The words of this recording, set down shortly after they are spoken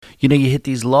you hit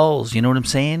these lulls, you know what I'm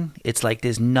saying? It's like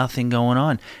there's nothing going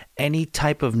on. Any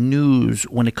type of news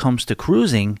when it comes to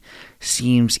cruising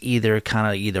seems either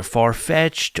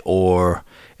far-fetched, or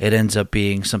it ends up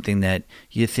being something that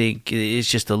you think is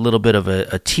just a little bit of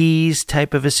a tease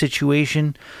type of a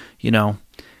situation,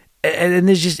 and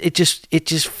there's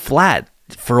just flat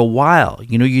for a while.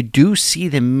 You do see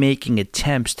them making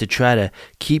attempts to try to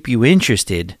keep you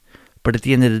interested, but at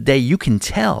the end of the day, you can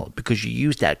tell because you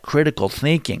use that critical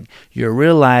thinking. You're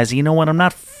realizing, you know what, I'm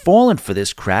not falling for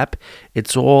this crap.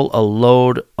 It's all a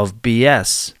load of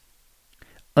BS.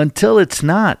 Until it's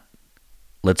not.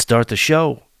 Let's start the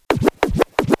show.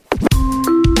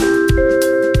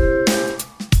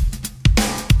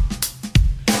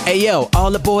 Hey yo,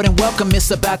 all aboard and welcome, it's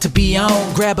about to be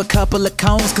on. Grab a couple of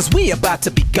cones, cause we about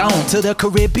to be gone to the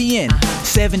Caribbean.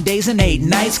 7 days and 8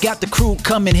 nights, got the crew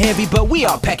coming heavy, but we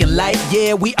all packing light.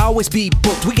 Yeah, we always be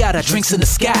booked, we got our drinks in the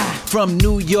sky. From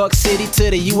New York City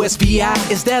to the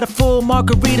USVI. Is that a full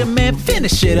margarita, man?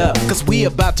 Finish it up, cause we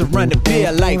about to run the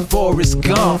beer like Forrest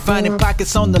Gump. Finding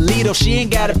pockets on the Lido, she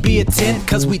ain't gotta be a 10,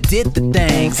 cause we did the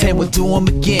things and we'll do them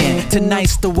again.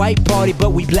 Tonight's the white party, but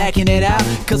we blacking it out,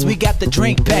 cause we got the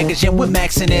drink package and we're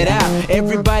maxing it out.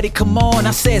 Everybody come on,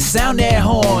 I said sound that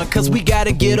horn, cause we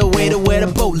gotta get away to where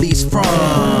the boat leaves from.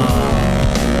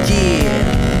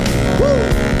 Yeah. Woo.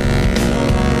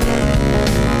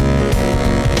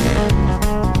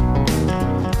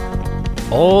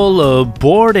 All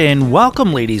aboard and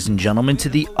welcome, ladies and gentlemen, to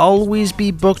the Always Be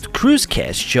Booked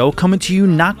Cruisecast show, coming to you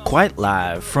not quite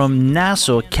live from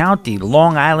Nassau County,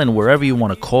 Long Island, wherever you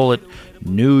want to call it,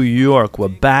 New York. We're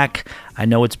back. I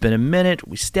know it's been a minute.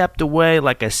 We stepped away,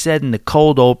 like I said, in the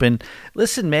cold open.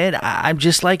 Listen, man, I'm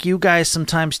just like you guys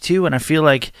sometimes too, and I feel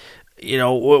like,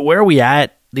 where are we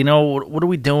at? What are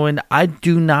we doing? I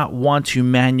do not want to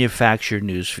manufacture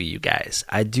news for you guys.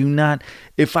 I do not.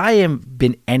 If I have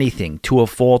been anything to a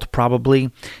fault,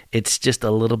 probably, it's just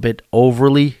a little bit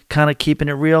overly kind of keeping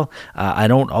it real. I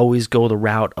don't always go the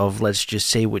route of let's just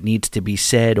say what needs to be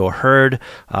said or heard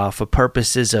for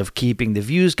purposes of keeping the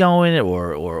views going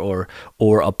or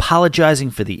apologizing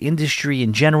for the industry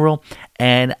in general.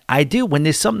 And I do, when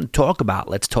there's something to talk about,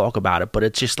 let's talk about it. But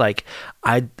it's just like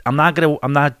I'm not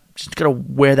just gonna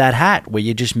wear that hat where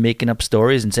you're just making up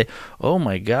stories and say, oh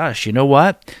my gosh, you know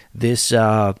what, this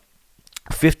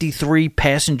 53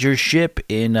 passenger ship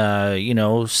in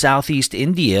Southeast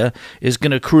India is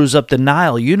gonna cruise up the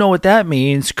Nile. You know what that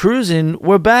means? Cruising,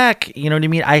 we're back. You know what I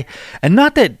mean?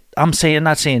 I'm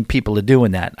not saying people are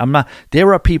doing that.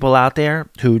 There are people out there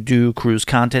who do cruise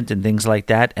content and things like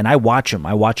that, and I watch them.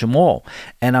 I watch them all,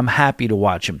 and I'm happy to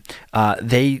watch them.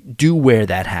 They do wear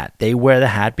that hat. They wear the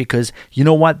hat because, you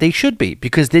know what, they should be,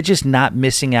 because they're just not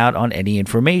missing out on any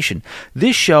information.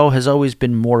 This show has always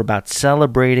been more about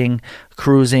celebrating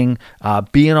cruising,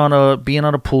 being on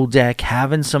a pool deck,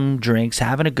 having some drinks,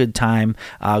 having a good time,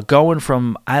 going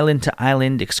from island to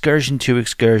island, excursion to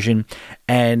excursion,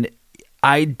 and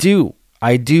I do,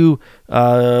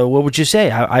 what would you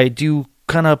say? I do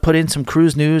kind of put in some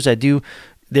cruise news.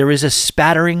 There is a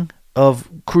spattering of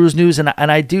cruise news, and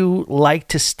I do like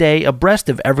to stay abreast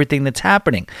of everything that's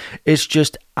happening. It's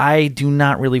just, I do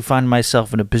not really find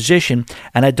myself in a position,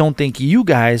 and I don't think you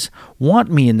guys want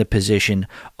me in the position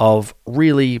of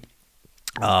really,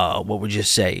 what would you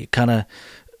say, kind of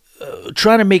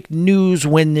trying to make news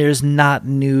when there's not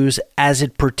news as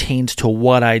it pertains to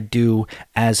what I do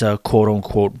as a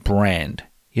quote-unquote brand.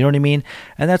 You know what I mean?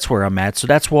 And that's where I'm at. So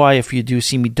that's why if you do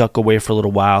see me duck away for a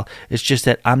little while, it's just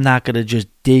that I'm not going to just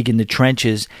dig in the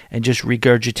trenches and just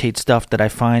regurgitate stuff that I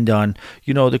find on,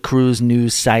 the cruise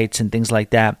news sites and things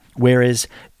like that. Whereas,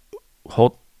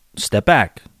 step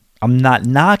back. I'm not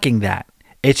knocking that.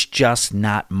 It's just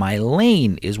not my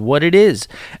lane is what it is.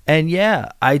 And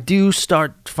yeah, I do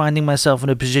start finding myself in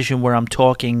a position where I'm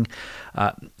talking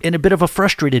in a bit of a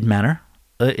frustrated manner,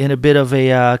 in a bit of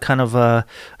a kind of a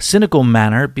cynical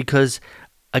manner, because,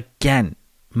 again,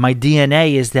 my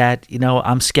DNA is that,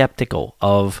 I'm skeptical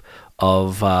of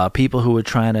people who are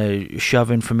trying to shove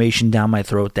information down my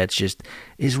throat that's just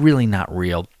is really not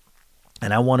real.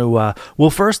 And I want to,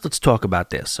 first let's talk about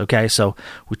this, okay? So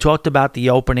we talked about the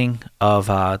opening of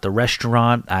the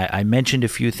restaurant. I mentioned a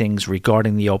few things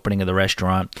regarding the opening of the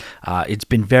restaurant. It's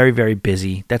been very, very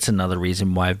busy. That's another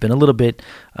reason why I've been a little bit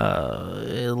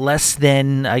less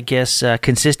than, I guess,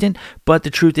 consistent. But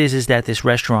the truth is that this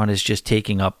restaurant is just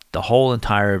taking up the whole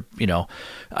entire,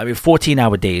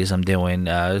 14-hour days I'm doing,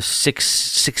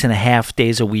 6.5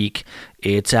 days a week.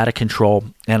 It's out of control.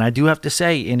 And I do have to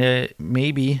say, in a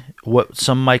maybe what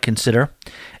some might consider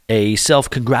a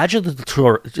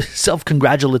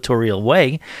self-congratulatory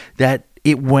way, that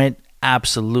it went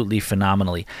absolutely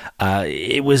phenomenally.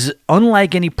 It was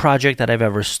unlike any project that I've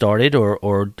ever started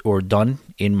or done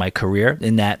in my career,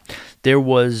 in that there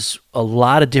was a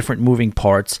lot of different moving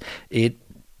parts. It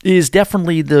is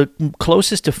definitely the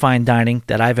closest to fine dining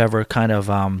that I've ever kind of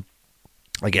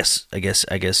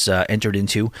entered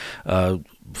into.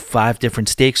 5 different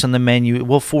steaks on the menu.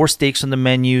 Well, 4 steaks on the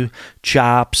menu,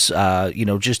 chops,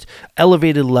 just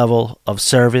elevated level of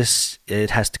service.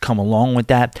 It has to come along with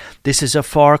that. This is a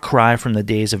far cry from the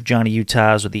days of Johnny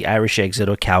Utah's or the Irish Exit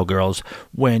or Cowgirls,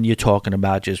 when you're talking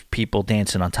about just people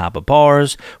dancing on top of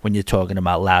bars, when you're talking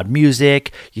about loud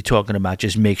music, you're talking about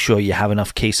just make sure you have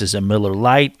enough cases of Miller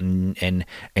Lite and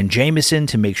Jameson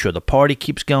to make sure the party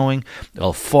keeps going.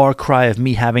 A far cry of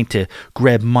me having to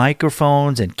grab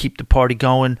microphones and keep the party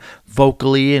going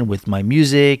vocally and with my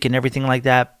music and everything like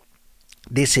that.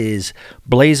 This is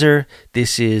blazer.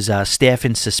 This is staff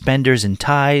in suspenders and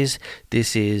ties.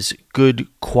 This is good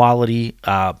quality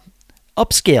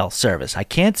upscale service. I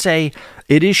can't say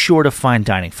it is short of fine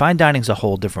dining. Fine dining is a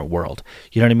whole different world.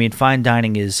 You know what I mean? Fine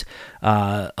dining is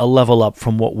a level up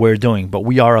from what we're doing, but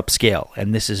we are upscale,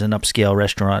 and this is an upscale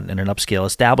restaurant and an upscale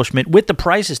establishment with the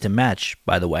prices to match,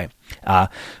 by the way.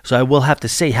 So I will have to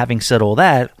say, having said all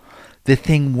that, the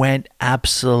thing went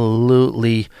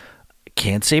absolutely,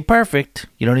 can't say perfect.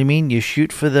 You know what I mean? You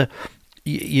shoot for the,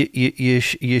 you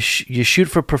shoot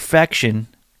for perfection.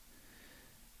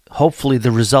 Hopefully, the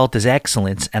result is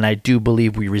excellence, and I do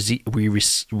believe we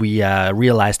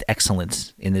realized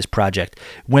excellence in this project.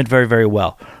 Went very, very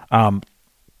well.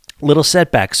 Little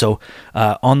setback. So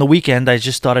on the weekend, I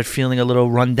just started feeling a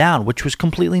little run down, which was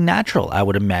completely natural, I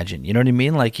would imagine. You know what I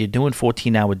mean? Like, you're doing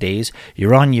 14-hour days,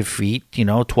 you're on your feet,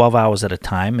 12 hours at a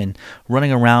time, and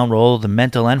running around with all the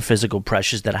mental and physical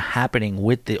pressures that are happening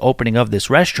with the opening of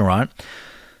this restaurant.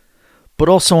 But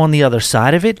also on the other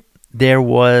side of it, there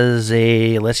was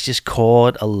let's just call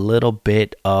it a little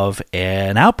bit of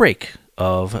an outbreak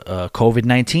of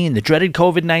COVID-19, the dreaded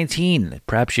COVID-19.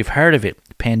 Perhaps you've heard of it.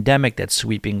 Pandemic that's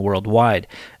sweeping worldwide.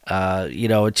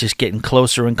 It's just getting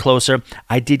closer and closer.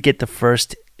 I did get the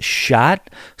first shot,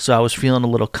 so I was feeling a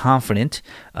little confident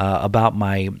about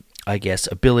my,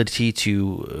 ability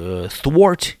to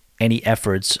thwart any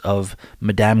efforts of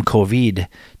Madame COVID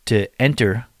to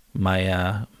enter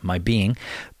my being.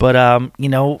 But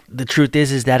the truth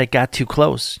is that it got too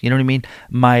close. You know what I mean?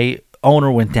 My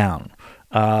owner went down.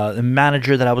 The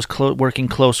manager that I was working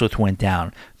close with went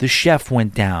down. The chef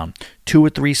went down. 2 or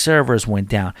 3 servers went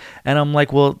down. And I'm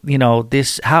like, well,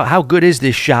 this how good is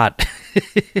this shot?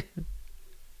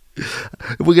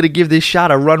 We're gonna give this shot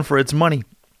a run for its money.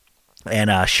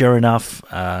 And sure enough,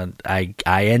 I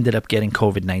ended up getting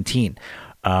COVID-19.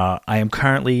 I am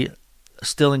currently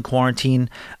still in quarantine.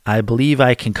 I believe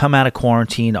I can come out of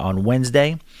quarantine on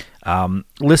Wednesday.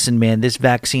 Listen, man, this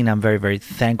vaccine I'm very, very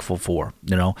thankful for.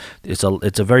 It's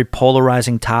a very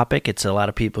polarizing topic. It's a lot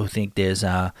of people who think there's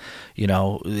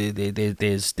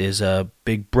there's a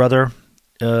big brother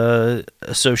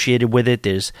associated with it.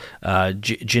 There's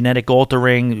genetic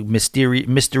altering,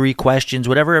 mystery questions,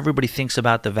 whatever everybody thinks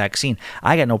about the vaccine.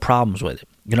 I got no problems with it.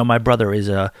 My brother is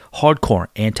a hardcore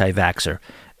anti-vaxxer,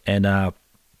 and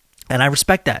I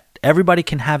respect that. Everybody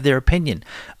can have their opinion,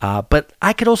 but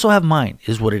I could also have mine,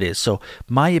 is what it is. So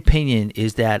my opinion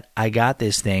is that I got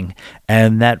this thing,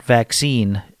 and that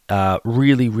vaccine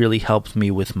really, really helped me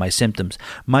with my symptoms.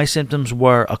 My symptoms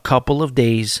were a couple of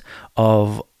days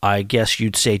of, I guess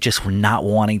you'd say, just not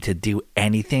wanting to do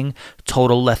anything.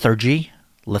 Total lethargy.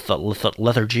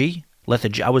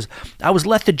 Lethargy. I was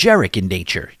lethargic in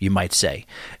nature, you might say,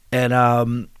 and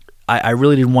I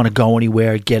really didn't want to go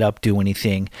anywhere, get up, do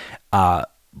anything.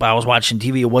 But I was watching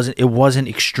TV. It wasn't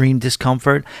extreme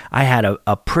discomfort. I had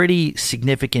a pretty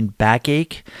significant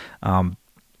backache.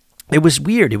 It was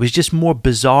weird. It was just more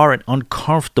bizarre and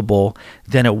uncomfortable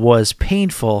than it was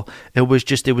painful. There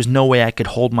was no way I could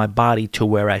hold my body to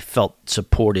where I felt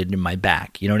supported in my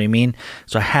back. You know what I mean?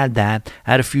 So I had that.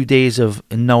 I had a few days of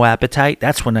no appetite.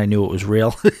 That's when I knew it was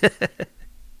real.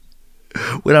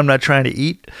 When I'm not trying to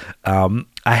eat. I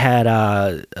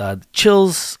had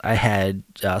chills. I had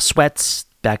sweats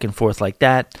back and forth like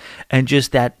that, and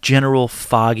just that general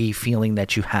foggy feeling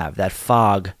that you have, that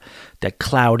fog, that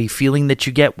cloudy feeling that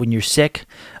you get when you're sick.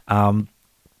 That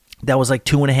was like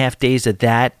 2.5 days of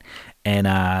that, and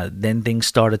then things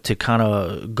started to kind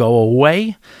of go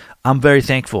away. I'm very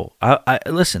thankful.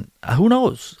 Listen, who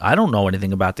knows? I don't know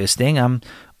anything about this thing. I'm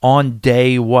on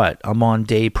day what? I'm on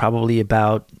day probably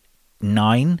about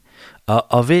 9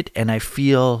 of it, and I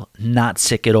feel not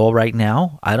sick at all right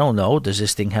now. I don't know. Does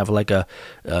this thing have like a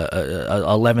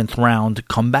 11th round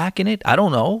comeback in it? I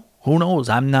don't know. Who knows?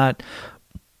 I'm not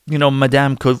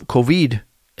Madame COVID,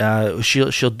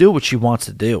 she'll do what she wants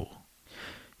to do.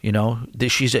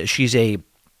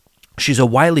 She's a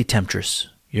wily temptress.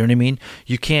 You know what I mean?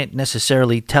 You can't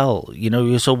necessarily tell,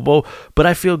 but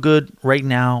I feel good right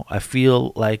now. I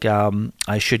feel like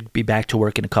I should be back to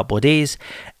work in a couple of days,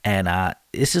 and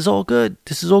this is all good.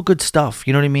 This is all good stuff.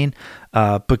 You know what I mean?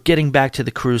 But getting back to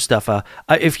the cruise stuff,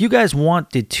 if you guys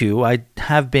wanted to, I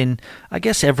have been, I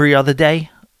guess, every other day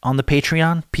on the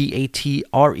Patreon,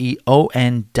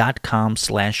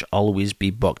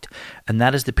 patreon.com/alwaysbebooked. And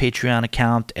that is the Patreon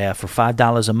account. For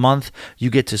 $5 a month,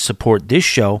 you get to support this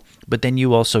show, but then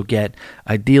you also get,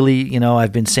 ideally,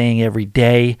 I've been saying every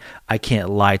day, I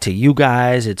can't lie to you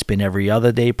guys. It's been every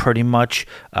other day pretty much.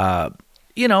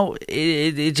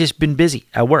 It's just been busy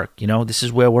at work. This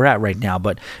is where we're at right now.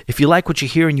 But if you like what you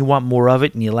hear and you want more of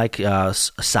it and you like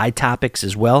side topics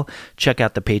as well, check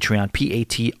out the Patreon,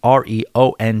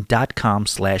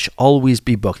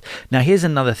 patreon.com/alwaysbebooked. Now, here's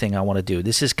another thing I want to do.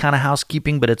 This is kind of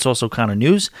housekeeping, but it's also kind of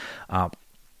news. I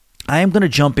am going to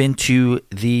jump into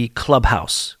the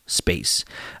Clubhouse space,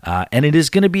 and it is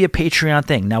going to be a Patreon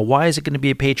thing. Now, why is it going to be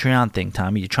a Patreon thing,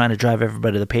 Tommy? You're trying to drive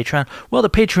everybody to the Patreon? Well, the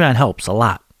Patreon helps a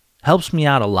lot. Helps me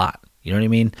out a lot. You know what I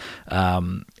mean?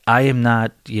 I am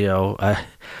not,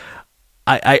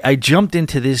 I jumped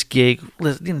into this gig.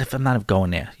 If I'm not going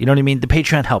there, you know what I mean? The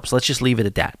Patreon helps. Let's just leave it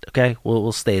at that, okay?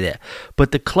 We'll stay there.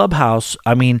 But the Clubhouse,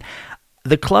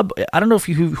 the club, I don't know if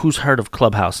who's heard of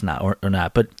Clubhouse now or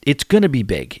not, but it's going to be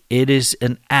big. It is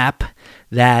an app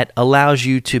that allows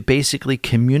you to basically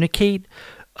communicate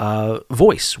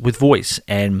voice with voice,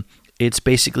 and it's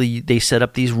basically, they set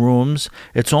up these rooms.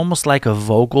 It's almost like a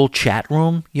vocal chat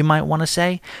room, you might want to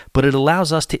say, but it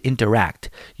allows us to interact.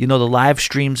 The live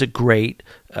streams are great,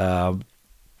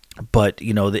 but,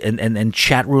 and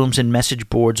chat rooms and message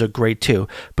boards are great too.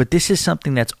 But this is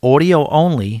something that's audio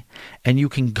only, and you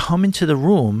can come into the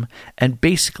room and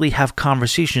basically have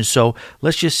conversations. So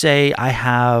let's just say I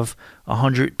have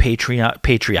 100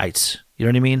 Patriots, you know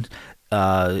what I mean?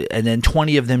 And then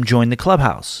 20 of them join the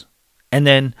Clubhouse. And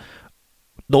then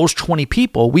those 20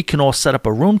 people, we can all set up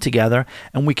a room together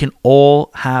and we can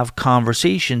all have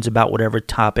conversations about whatever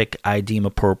topic I deem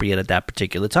appropriate at that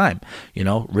particular time.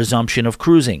 Resumption of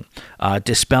cruising,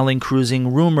 dispelling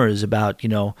cruising rumors about,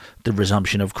 the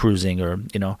resumption of cruising, or,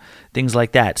 things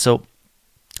like that. So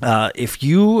it's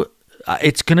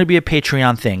going to be a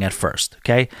Patreon thing at first,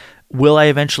 okay? Will I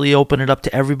eventually open it up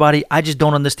to everybody? I just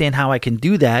don't understand how I can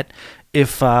do that.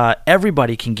 If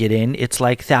everybody can get in, it's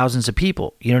like thousands of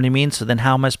people. You know what I mean? So then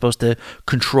how am I supposed to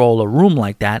control a room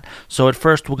like that? So at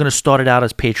first, we're going to start it out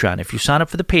as Patreon. If you sign up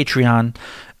for the Patreon,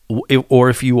 or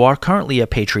if you are currently a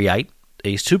Patriot,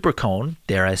 a super cone,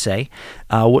 dare I say,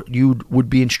 what you would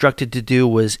be instructed to do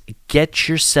was get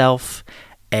yourself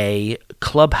a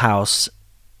Clubhouse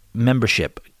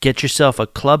membership. Get yourself a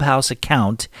Clubhouse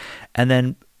account, and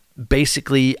then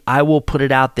basically, I will put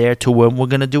it out there to when we're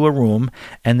going to do a room,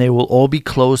 and they will all be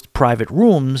closed private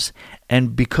rooms.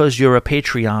 And because you're a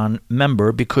Patreon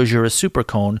member, because you're a super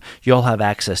cone, you'll have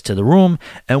access to the room,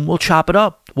 and we'll chop it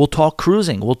up. We'll talk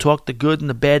cruising. We'll talk the good and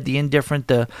the bad, the indifferent,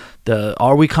 the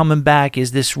are we coming back?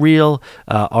 Is this real?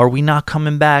 Are we not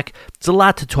coming back? It's a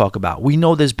lot to talk about. We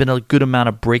know there's been a good amount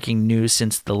of breaking news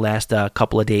since the last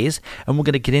couple of days, and we're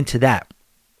going to get into that.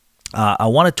 I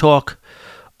want to talk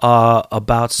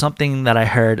about something that I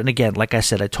heard. And again, like I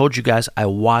said, I told you guys I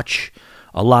watch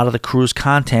a lot of the cruise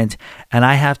content, and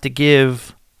I have to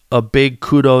give a big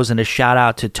kudos and a shout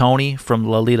out to Tony from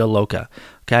Lolita Loca.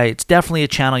 Okay, it's definitely a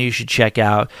channel you should check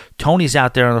out. Tony's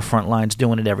out there on the front lines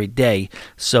doing it every day.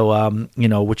 So,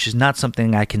 which is not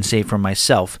something I can say for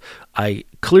myself. I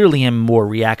clearly am more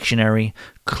reactionary,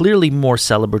 clearly more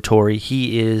celebratory.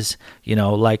 He is,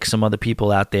 like some other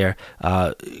people out there.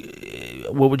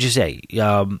 What would you say?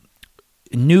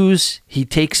 News, he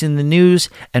takes in the news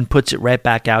and puts it right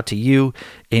back out to you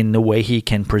in the way he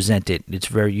can present it. It's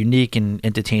very unique and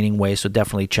entertaining way, so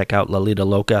definitely check out Lolita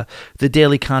Loca, the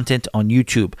daily content on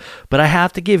YouTube. But I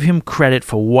have to give him credit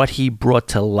for what he brought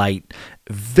to light.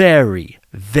 Very,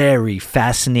 very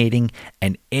fascinating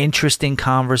and interesting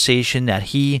conversation that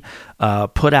he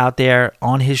put out there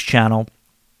on his channel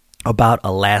about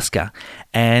Alaska.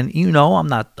 And I'm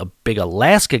not a big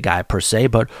Alaska guy per se,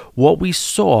 but what we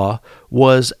saw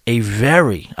was I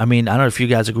don't know if you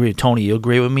guys agree with Tony, you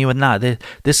agree with me or not.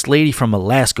 This lady from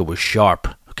Alaska was sharp,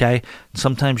 okay?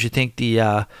 Sometimes you think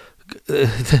the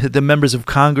members of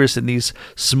Congress in these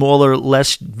smaller,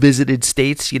 less visited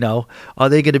states, are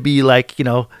they going to be like,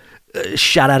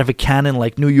 shot out of a cannon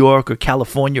like New York or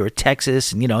California or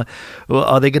Texas? And,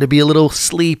 are they going to be a little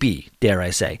sleepy, dare I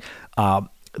say?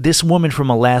 this woman from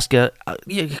Alaska,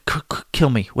 kill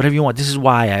me, whatever you want. This is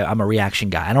why I'm a reaction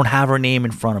guy. I don't have her name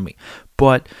in front of me.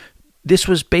 But this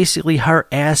was basically her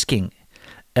asking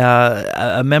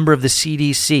a member of the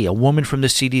CDC, a woman from the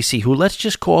CDC, who, let's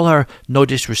just call her, no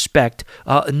disrespect,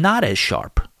 not as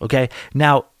sharp, okay?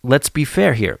 Now, let's be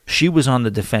fair here. She was on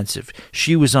the defensive.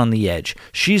 She was on the edge.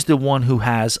 She's the one who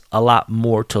has a lot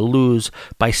more to lose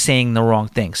by saying the wrong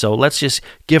thing. So let's just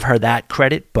give her that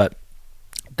credit. But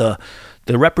the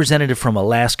representative from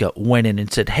Alaska went in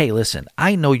and said, hey, listen,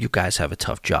 I know you guys have a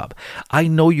tough job. I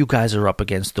know you guys are up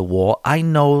against the wall. I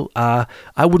know I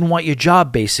wouldn't want your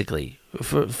job, basically,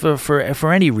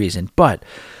 for any reason. But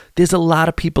there's a lot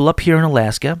of people up here in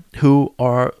Alaska who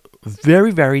are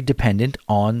very, very dependent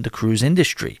on the cruise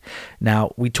industry.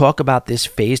 Now, we talk about this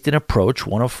phased-in approach,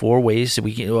 one of four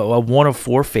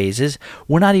phases.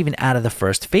 We're not even out of the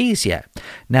first phase yet.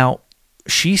 Now,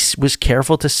 she was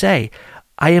careful to say,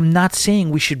 I am not saying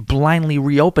we should blindly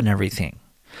reopen everything.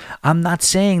 I'm not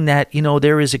saying that,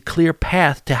 there is a clear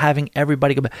path to having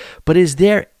everybody go back. But is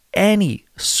there any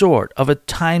sort of a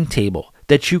timetable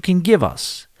that you can give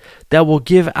us that will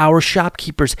give our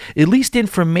shopkeepers at least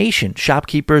information,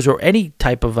 shopkeepers or any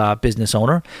type of business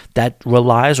owner that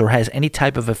relies or has any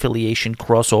type of affiliation,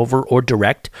 crossover, or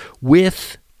direct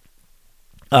with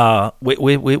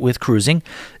cruising?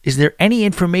 Is there any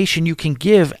information you can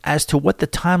give as to what the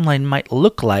timeline might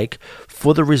look like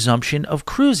for the resumption of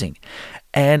cruising?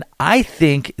 And I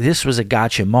think this was a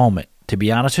gotcha moment, to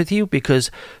be honest with you,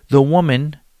 because the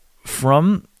woman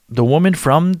from the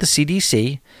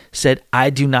CDC said, I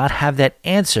do not have that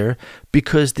answer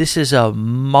because this is a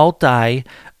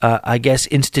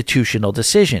institutional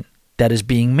decision that is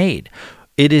being made.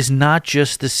 It is not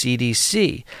just the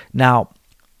CDC. Now,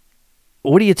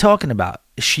 what are you talking about?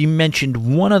 She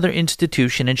mentioned one other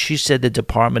institution, and she said the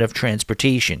Department of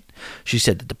Transportation. She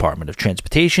said the Department of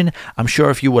Transportation. I'm sure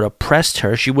if you would have pressed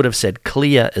her, she would have said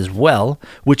CLIA as well,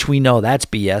 which we know that's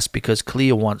BS because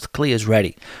CLIA is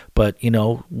ready. But,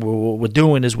 what we're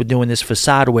doing this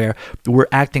facade where we're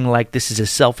acting like this is a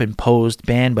self-imposed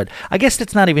ban. But I guess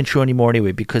that's not even true anymore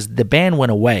anyway, because the ban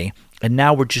went away. And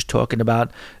now we're just talking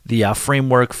about the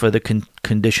framework for the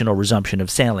conditional resumption of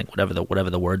sailing, whatever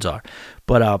the words are.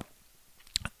 But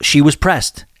she was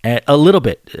pressed a little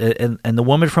bit, and the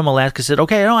woman from Alaska said,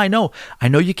 "Okay, I know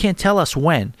you can't tell us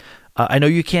when. I know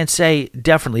you can't say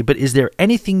definitely, but is there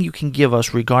anything you can give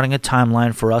us regarding a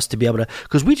timeline for us to be able to?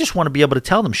 Because we just want to be able to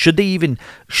tell them. Should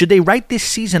they write this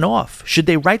season off? Should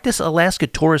they write this Alaska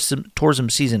tourism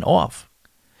season off?"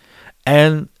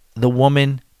 And the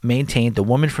woman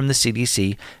from the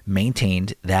CDC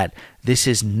maintained that this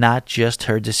is not just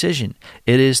her decision.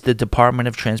 It is the Department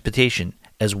of Transportation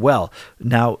as well.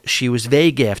 Now, she was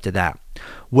vague after that.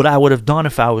 What I would have done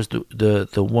if I was the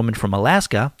woman from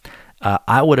Alaska,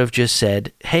 I would have just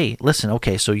said, hey, listen,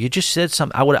 okay, so you just said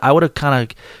something. I would have kind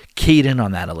of keyed in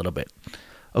on that a little bit.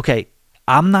 Okay,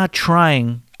 I'm not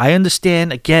trying. I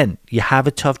understand, again, you have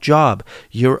a tough job.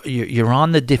 You're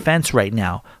on the defense right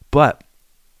now, but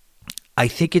I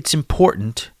think it's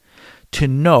important to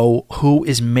know who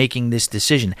is making this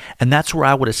decision. And that's where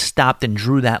I would have stopped and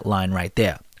drew that line right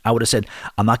there. I would have said,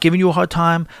 I'm not giving you a hard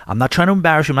time. I'm not trying to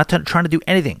embarrass you. I'm not trying to do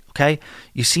anything, okay?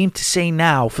 You seem to say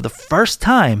now, for the first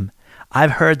time,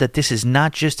 I've heard that this is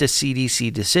not just a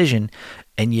CDC decision,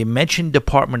 and you mentioned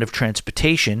Department of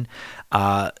Transportation.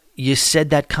 You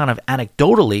said that kind of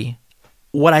anecdotally.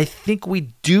 What I think we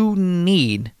do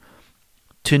need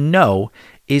to know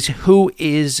is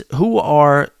who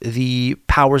are the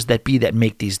powers that be that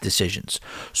make these decisions.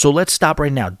 So let's stop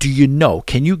right now. Do you know?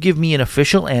 Can you give me an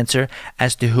official answer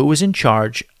as to who is in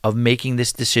charge of making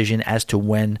this decision as to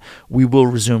when we will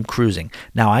resume cruising?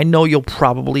 Now, I know you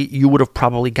would have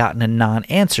probably gotten a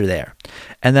non-answer there.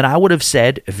 And then I would have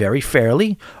said very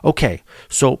fairly, okay,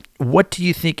 so what do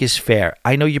you think is fair?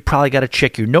 I know you probably got to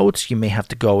check your notes. You may have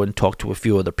to go and talk to a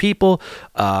few other people.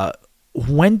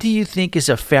 When do you think is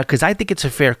a fair, because I think it's a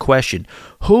fair question,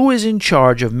 who is in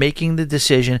charge of making the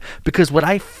decision? Because what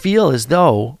I feel as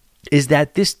though is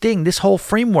that this whole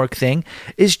framework thing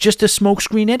is just a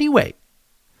smokescreen anyway.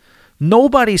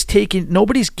 Nobody's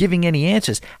giving any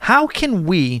answers. How can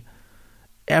we,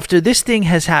 after this thing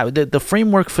has happened, the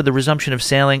framework for the resumption of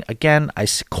sailing, again, I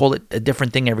call it a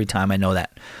different thing every time, I know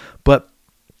that. But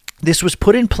this was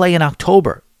put in play in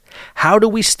October. How do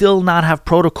we still not have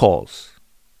protocols?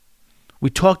 We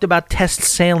talked about test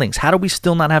sailings. How do we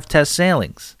still not have test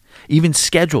sailings, even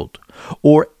scheduled,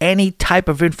 or any type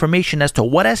of information as to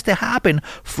what has to happen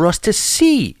for us to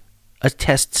see a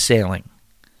test sailing?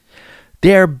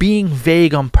 They're being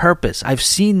vague on purpose. I've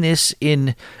seen this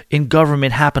in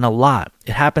government happen a lot.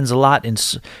 It happens a lot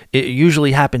it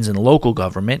usually happens in local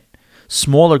government,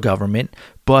 smaller government,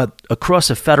 but across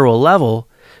a federal level,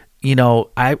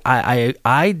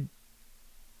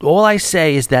 all I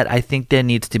say is that I think there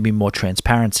needs to be more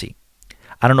transparency.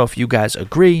 I don't know if you guys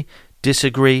agree,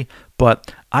 disagree,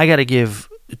 but I got to give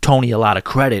Tony a lot of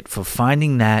credit for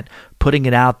finding that, putting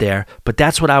it out there. But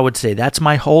that's what I would say. That's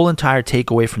my whole entire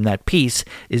takeaway from that piece,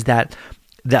 is that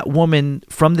that woman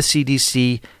from the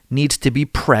CDC needs to be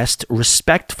pressed,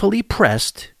 respectfully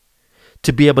pressed,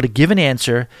 to be able to give an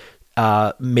answer.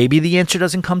 Maybe the answer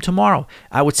doesn't come tomorrow.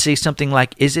 I would say something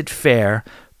like, is it fair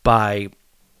by,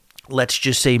 let's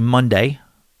just say Monday,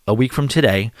 a week from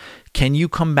today, can you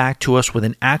come back to us with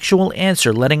an actual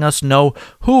answer letting us know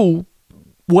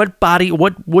what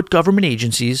government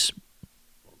agencies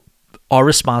are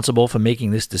responsible for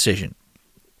making this decision?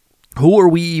 Who are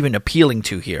we even appealing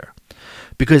to here?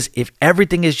 Because if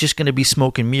everything is just going to be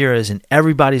smoke and mirrors and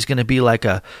everybody's going to be like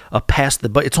a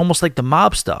it's almost like the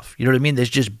mob stuff. You know what I mean? There's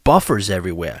just buffers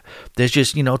everywhere. There's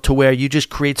just, to where you just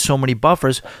create so many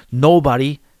buffers,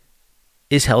 nobody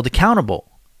is held accountable.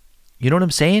 You know what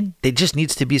I'm saying? There just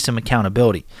needs to be some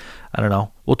accountability. I don't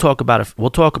know. We'll talk about it.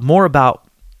 We'll talk more about,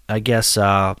 I guess,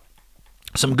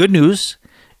 some good news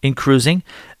in cruising,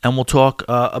 and we'll talk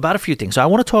about a few things. So I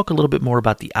want to talk a little bit more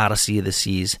about the Odyssey of the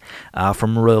Seas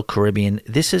from Royal Caribbean.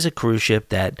 This is a cruise ship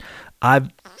that I've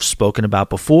spoken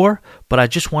about before, but I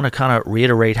just want to kind of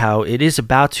reiterate how it is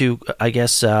about to, I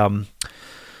guess,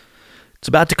 it's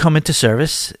about to come into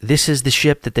service. This is the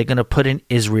ship that they're going to put in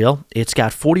Israel. It's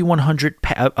got 4,100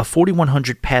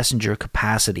 passenger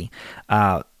capacity.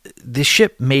 This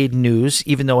ship made news,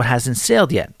 even though it hasn't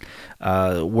sailed yet.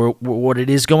 What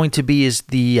it is going to be is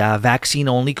the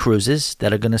vaccine-only cruises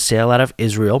that are going to sail out of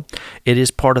Israel. It is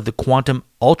part of the Quantum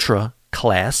Ultra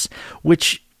class,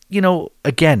 which,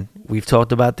 again, we've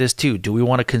talked about this too. Do we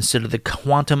want to consider the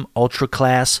Quantum Ultra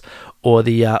class or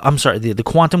the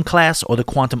Quantum class or the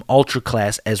Quantum Ultra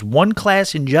class as one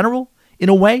class in general, in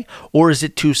a way, or is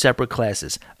it two separate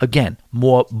classes? Again,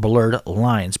 more blurred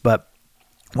lines, but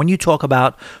when you talk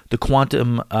about the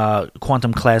quantum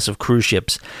class of cruise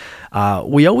ships,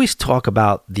 we always talk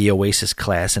about the Oasis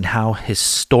class and how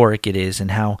historic it is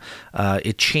and how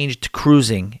it changed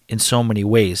cruising in so many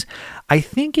ways. I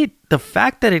think the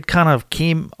fact that it kind of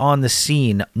came on the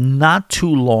scene not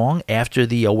too long after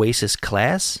the Oasis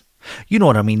class, you know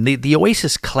what I mean? The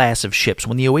Oasis class of ships,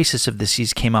 when the Oasis of the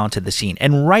Seas came onto the scene,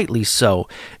 and rightly so,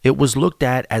 it was looked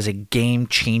at as a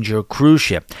game-changer cruise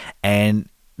ship, and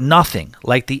nothing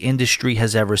like the industry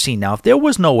has ever seen. Now, if there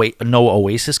was no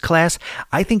Oasis class,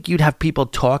 I think you'd have people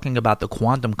talking about the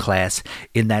Quantum class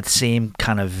in that same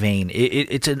kind of vein.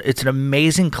 It's an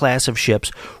amazing class of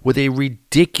ships with a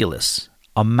ridiculous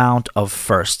amount of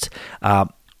firsts.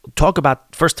 Talk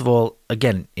about, first of all,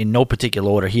 again, in no particular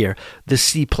order here, the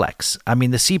Seaplex. I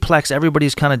mean, the Seaplex,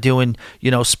 everybody's kind of doing,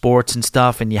 sports and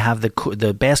stuff, and you have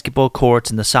the basketball courts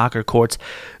and the soccer courts.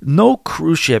 No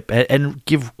cruise ship, and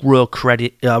give Royal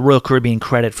Caribbean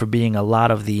credit for being a lot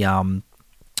of the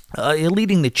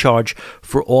leading the charge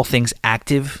for all things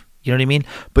active. You know what I mean?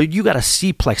 But you got a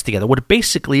Seaplex together. What it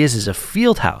basically is a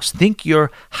field house. Think your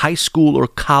high school or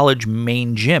college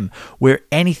main gym where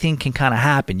anything can kind of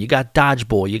happen. You got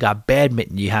dodgeball, you got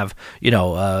badminton, you have,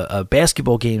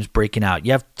 basketball games breaking out.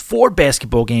 You have 4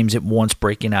 basketball games at once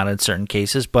breaking out in certain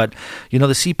cases. But, the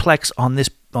Seaplex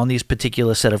on these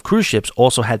particular set of cruise ships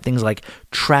also had things like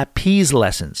trapeze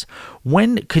lessons.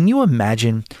 Can you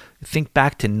imagine? Think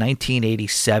back to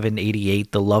 1987,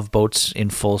 88, the Love Boats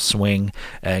in full swing,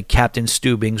 Captain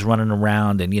Steubings running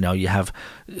around, and you have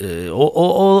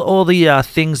all the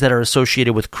things that are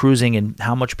associated with cruising and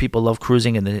how much people love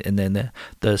cruising, and then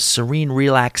the serene,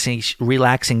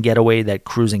 relaxing getaway that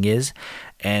cruising is.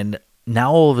 And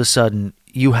now all of a sudden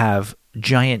you have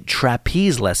giant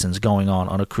trapeze lessons going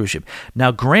on a cruise ship.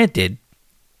 Now, granted,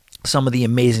 some of the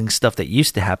amazing stuff that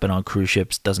used to happen on cruise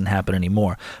ships doesn't happen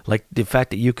anymore. Like the fact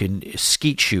that you can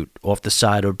skeet shoot off the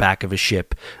side or back of a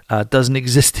ship doesn't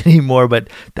exist anymore, but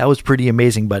that was pretty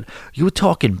amazing. But you were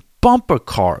talking bumper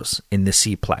cars in the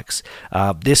Seaplex.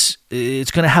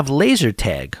 It's going to have laser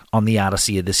tag on the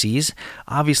Odyssey of the Seas.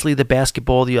 Obviously, the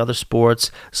basketball, the other sports.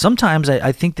 Sometimes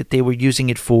I think that they were using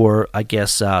it for, I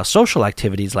guess, social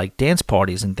activities like dance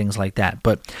parties and things like that.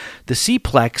 But the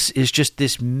Seaplex is just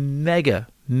this mega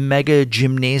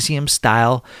gymnasium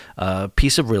style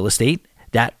piece of real estate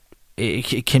that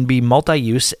it can be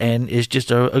multi-use and is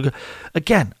just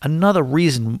again another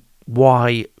reason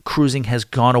why cruising has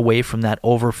gone away from that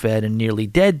overfed and nearly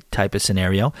dead type of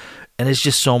scenario, and it's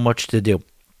just so much to do.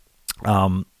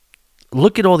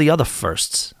 look at all the other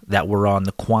firsts that were on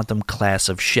the Quantum class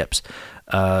of ships.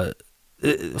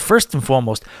 First and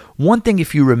foremost, one thing,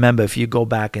 if you remember, if you go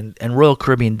back, and Royal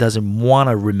Caribbean doesn't want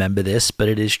to remember this, but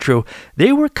it is true,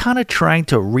 they were kind of trying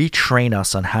to retrain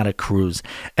us on how to cruise,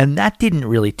 and that didn't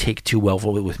really take too well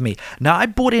with me. Now, I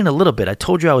bought in a little bit. I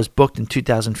told you I was booked in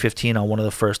 2015 on one of the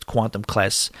first Quantum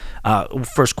class,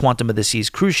 first Quantum of the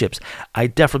Seas cruise ships. I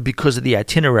definitely, because of the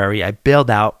itinerary, I bailed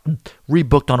out,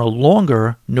 rebooked on a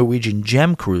longer Norwegian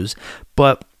Gem cruise,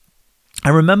 but I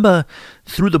remember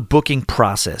through the booking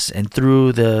process and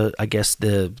through the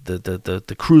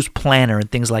cruise planner and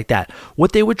things like that,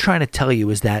 what they were trying to tell you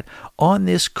is that on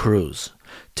this cruise,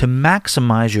 to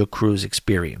maximize your cruise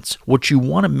experience, what you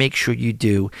want to make sure you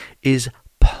do is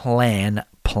plan.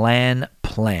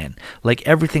 Like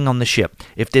everything on the ship.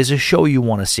 If there's a show you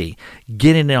want to see,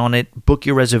 get in on it, book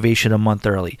your reservation a month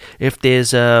early. If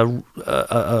there's an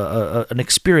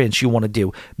experience you want to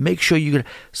do, make sure you...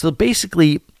 So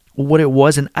basically... what it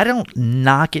was, and I don't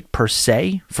knock it per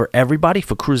se for everybody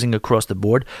for cruising across the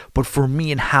board, but for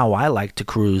me and how I like to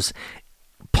cruise,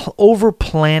 over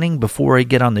planning before I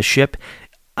get on the ship,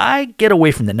 I get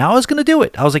away from that. Now I was going to do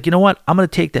it. I was like, you know what? I'm going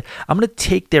to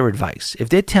take their advice. If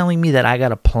they're telling me that I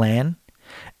got a plan,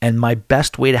 and my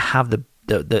best way to have to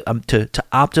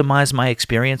optimize my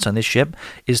experience on this ship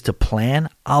is to plan,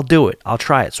 I'll do it. I'll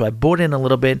try it. So I bought in a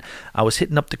little bit. I was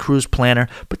hitting up the cruise planner,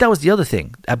 but that was the other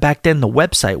thing. Back then, the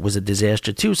website was a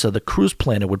disaster too, so the cruise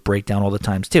planner would break down all the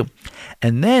times too.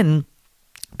 And then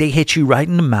they hit you right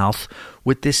in the mouth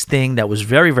with this thing that was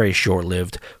very, very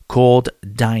short-lived called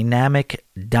dynamic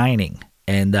dining.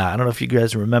 And I don't know if you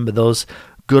guys remember those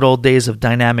good old days of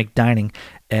dynamic dining.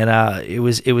 And it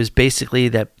was basically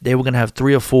that they were going to have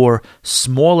 3 or 4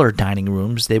 smaller dining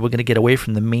rooms. They were going to get away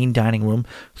from the main dining room,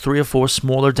 3 or 4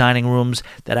 smaller dining rooms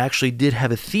that actually did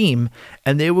have a theme,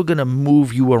 and they were going to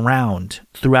move you around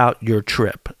throughout your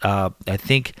trip.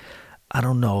 I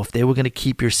don't know if they were going to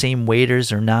keep your same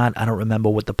waiters or not. I don't remember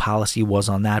what the policy was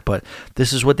on that, but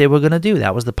this is what they were going to do.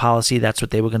 That was the policy. That's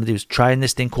what they were going to do, is trying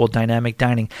this thing called dynamic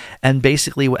dining. And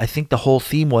basically, I think the whole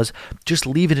theme was just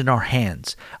leave it in our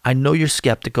hands. I know you're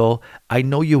skeptical. I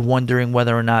know you're wondering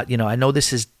whether or not, I know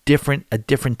this is a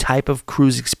different type of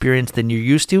cruise experience than you're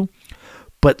used to,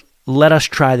 but let us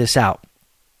try this out.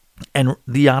 And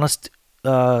the honest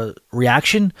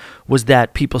reaction was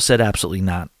that people said absolutely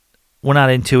not. We're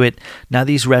not into it. Now,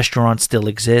 these restaurants still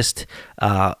exist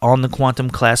on the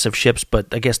Quantum class of ships,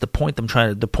 but I guess the point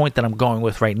that I'm going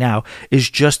with right now is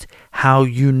just how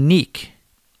unique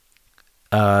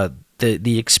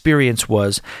the experience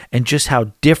was, and just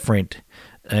how different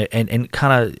and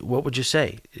kind of, what would you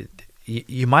say?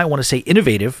 You might want to say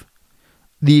innovative.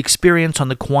 The experience on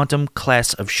the Quantum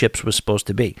class of ships was supposed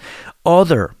to be.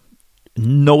 Other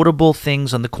notable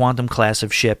things on the Quantum class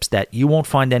of ships that you won't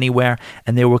find anywhere,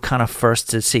 and they were kind of first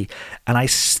to see. And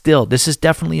this is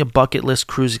definitely a bucket list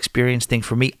cruise experience thing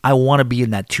for me. I want to be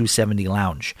in that 270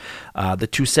 lounge. The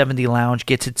 270 lounge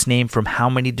gets its name from how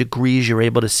many degrees you're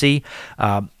able to see.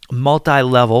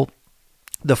 Multi-level.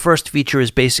 The first feature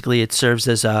is basically it serves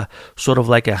as a sort of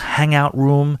like a hangout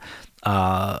room,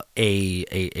 a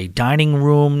dining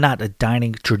room, not a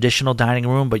traditional dining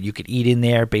room, but you could eat in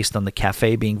there based on the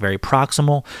cafe being very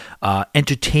proximal.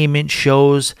 Entertainment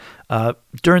shows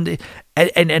during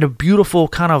and a beautiful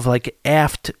kind of like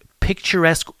aft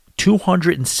picturesque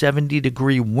 270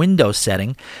 degree window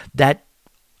setting that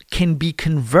can be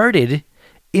converted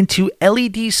into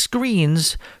LED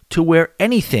screens to where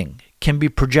anything can be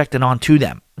projected onto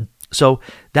them. So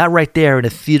that right there in a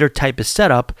theater type of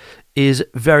setup is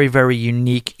very, very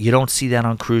unique. You don't see that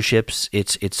on cruise ships.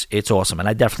 It's awesome, and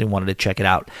I definitely wanted to check it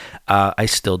out. I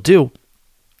still do.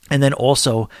 And then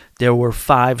also there were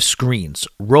 5 screens,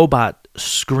 robot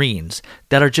screens,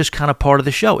 that are just kind of part of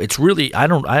the show. It's really, I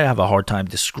have a hard time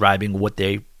describing what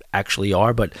they actually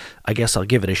are, but I guess I'll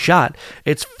give it a shot.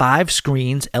 It's 5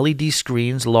 screens, LED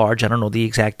screens, large. I don't know the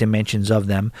exact dimensions of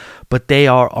them, but they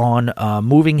are on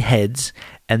moving heads,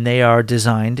 and they are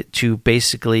designed to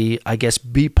basically, I guess,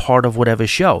 be part of whatever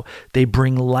show. They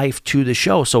bring life to the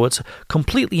show, so it's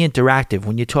completely interactive.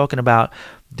 When you're talking about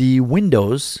the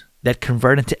windows that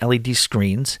convert into LED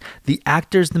screens, the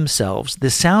actors themselves,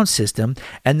 the sound system,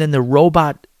 and then the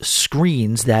robot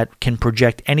screens that can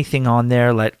project anything on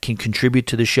there that can contribute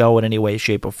to the show in any way,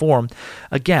 shape, or form.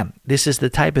 Again, this is the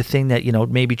type of thing that,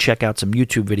 maybe check out some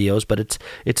YouTube videos, but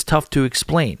it's tough to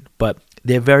explain. But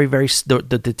they're very, very,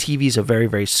 the TVs are very,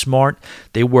 very smart.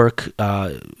 They work,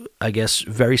 I guess,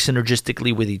 very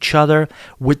synergistically with each other,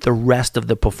 with the rest of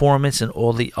the performance and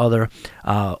all the other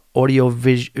audio,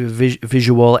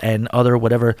 visual, and other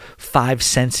whatever 5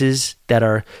 senses that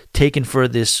are taken for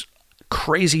this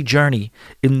crazy journey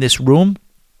in this room.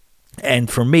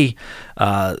 And for me,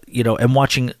 and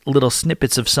watching little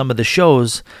snippets of some of the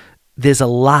shows, there's a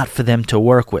lot for them to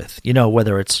work with,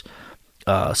 whether it's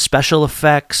special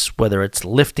effects, whether it's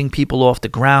lifting people off the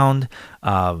ground,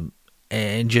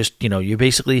 and just, you're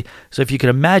basically, so if you could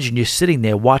imagine, you're sitting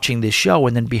there watching this show,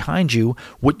 and then behind you,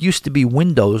 what used to be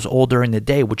windows all during the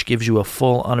day, which gives you a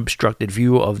full unobstructed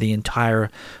view of the entire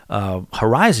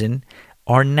horizon,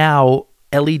 are now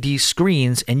LED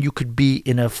screens, and you could be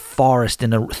in a forest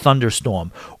in a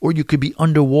thunderstorm, or you could be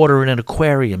underwater in an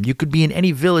aquarium. You could be in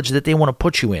any village that they want to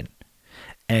put you in.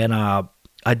 And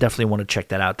I definitely want to check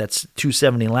that out. That's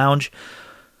 270 Lounge.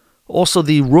 Also,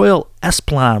 the Royal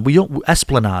Esplanade.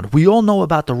 We all know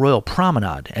about the Royal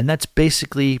Promenade, and that's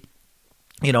basically,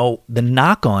 the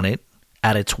knock on it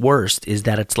at its worst is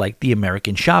that it's like the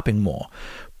American shopping mall.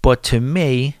 But to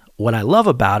me, what I love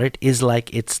about it is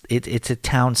like it's a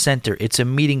town center. It's a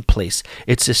meeting place.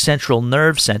 It's a central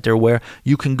nerve center where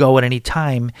you can go at any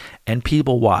time and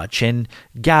people watch and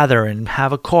gather and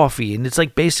have a coffee. And it's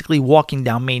like basically walking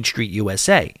down Main Street,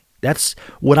 USA. That's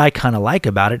what I kind of like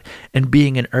about it. And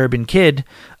being an urban kid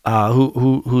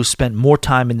who spent more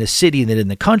time in the city than in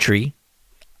the country,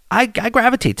 I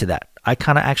gravitate to that. I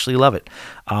kind of actually love it.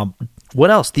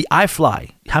 What else? The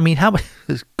iFly. I mean, how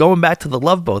going back to the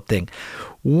Love Boat thing.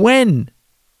 When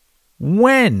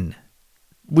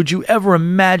would you ever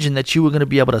imagine that you were going to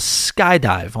be able to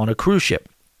skydive on a cruise ship?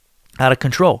 Out of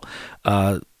control.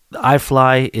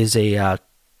 iFly is a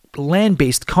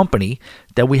land-based company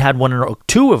that we had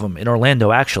two of them in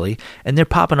Orlando, actually, and they're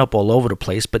popping up all over the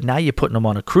place, but now you're putting them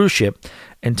on a cruise ship,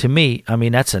 and to me, I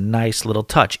mean, that's a nice little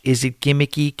touch. Is it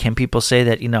gimmicky? Can people say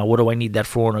that, what do I need that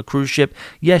for on a cruise ship?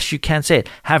 Yes, you can say it.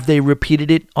 Have they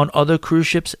repeated it on other cruise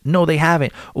ships? No, they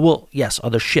haven't. Well, yes,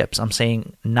 other ships. I'm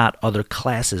saying not other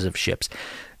classes of ships.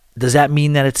 Does that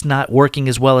mean that it's not working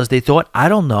as well as they thought? I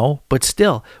don't know, but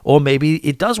still. Or maybe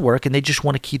it does work and they just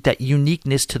want to keep that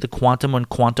uniqueness to the Quantum and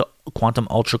Quantum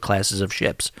Ultra classes of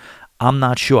ships. I'm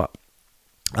not sure.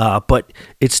 But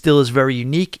it still is very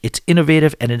unique, it's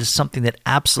innovative, and it is something that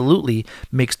absolutely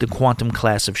makes the Quantum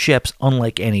class of ships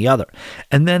unlike any other.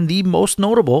 And then the most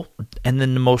notable, and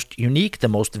then the most unique, the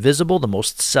most visible, the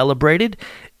most celebrated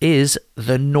is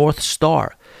the North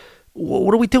Star.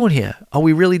 What are we doing here? Are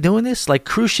we really doing this? Like,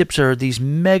 cruise ships are these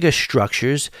mega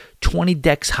structures, 20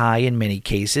 decks high in many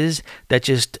cases, that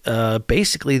just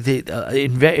basically,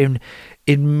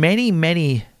 in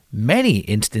many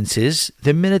instances,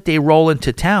 the minute they roll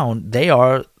into town, they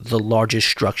are the largest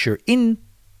structure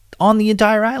on the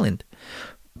entire island.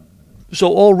 So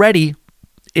already,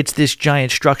 it's this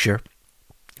giant structure.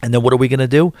 And then what are we going to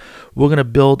do? We're going to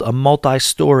build a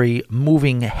multi-story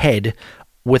moving head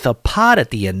with a pod at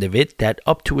the end of it that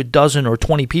up to a dozen or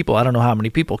 20 people, I don't know how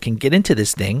many people, can get into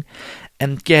this thing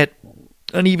and get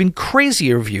an even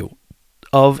crazier view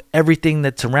of everything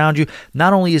that's around you.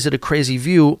 Not only is it a crazy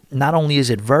view, not only is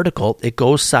it vertical, it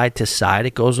goes side to side.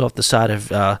 It goes off the side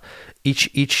of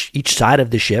each side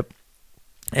of the ship,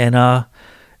 and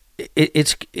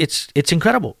it's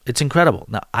incredible. It's incredible.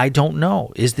 Now, I don't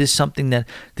know. Is this something that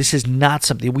this is not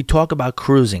something we talk about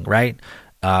cruising, right?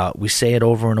 We say it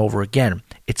over and over again.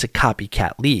 It's a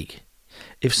copycat league.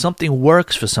 If something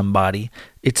works for somebody,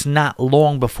 it's not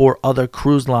long before other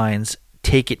cruise lines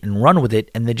take it and run with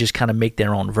it, and they just kind of make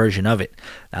their own version of it.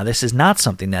 Now, this is not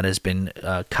something that has been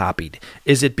copied.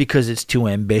 Is it because it's too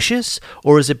ambitious,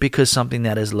 or is it because something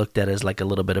that is looked at as like a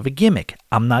little bit of a gimmick?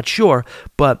 I'm not sure,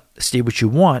 but say what you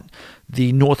want.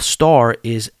 The North Star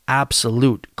is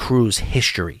absolute cruise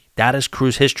history. That is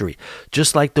cruise history.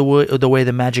 Just like the way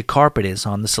the magic carpet is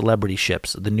on the celebrity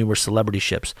ships, the newer celebrity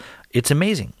ships. It's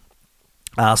amazing.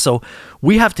 So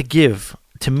we have to give,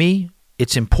 to me,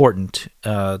 it's important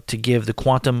to give the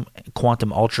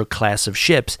Quantum Ultra class of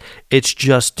ships its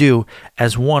just due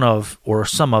as one of, or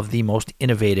some of, the most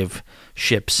innovative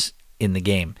ships in the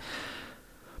game.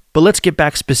 But let's get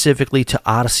back specifically to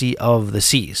Odyssey of the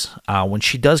Seas. When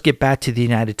she does get back to the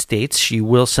United States, she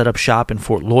will set up shop in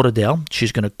Fort Lauderdale.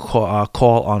 She's going to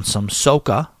call on some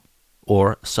SOCA,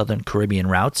 or Southern Caribbean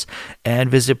routes, and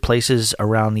visit places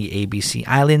around the ABC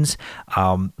Islands.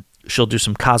 She'll do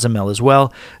some Cozumel as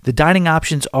well. The dining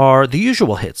options are the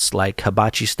usual hits, like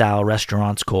hibachi-style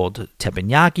restaurants called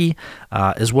teppanyaki,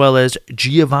 as well as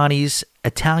Giovanni's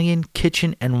Italian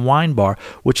Kitchen and Wine Bar,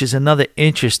 which is another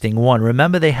interesting one.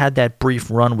 Remember they had that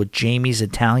brief run with Jamie's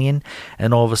Italian,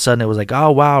 and all of a sudden it was like,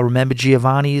 oh wow, remember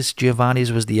Giovanni's?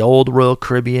 Giovanni's was the old Royal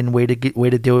Caribbean way to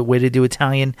do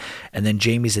Italian, and then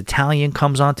Jamie's Italian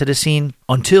comes onto the scene.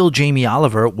 Until Jamie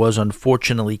Oliver was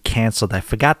unfortunately canceled. I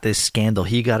forgot this scandal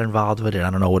he got involved with. I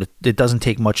don't know what it doesn't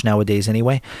take much nowadays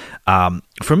anyway.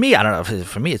 For me, I don't know.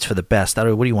 For me, it's for the best. What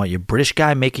do you want? Your British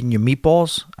guy making your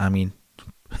meatballs? I mean,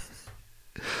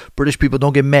 British people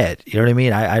don't get mad. You know what I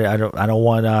mean?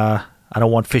 I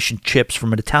don't want fish and chips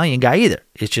from an Italian guy either.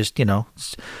 It's just,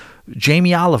 it's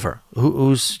Jamie Oliver,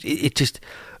 who's it just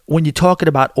when you're talking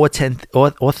about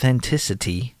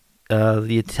authenticity.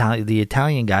 The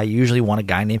Italian guy, you usually want a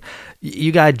guy named,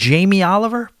 you got Jamie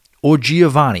Oliver or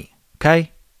Giovanni,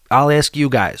 okay? I'll ask you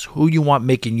guys, who you want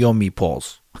making your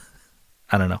meatballs?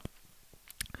 I don't know.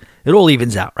 It all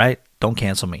evens out, right? Don't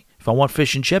cancel me. If I want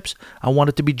fish and chips, I want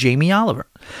it to be Jamie Oliver.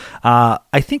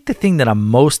 I think the thing that I'm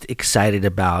most excited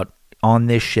about on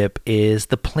this ship is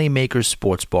the Playmakers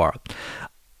Sports Bar.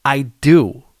 I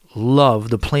do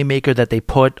love the Playmaker that they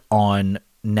put on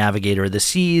Navigator of the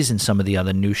Seas and some of the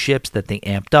other new ships that they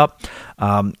amped up.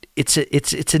 It's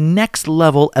a next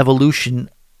level evolution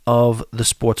of the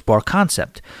sports bar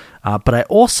concept. But I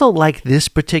also like this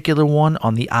particular one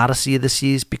on the Odyssey of the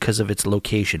Seas because of its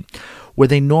location. Where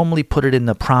they normally put it in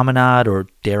the promenade or,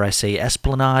 dare I say,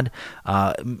 esplanade,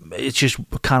 it's just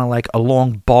kind of like a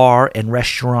long bar and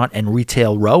restaurant and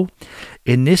retail row.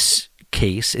 In this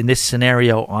case, in this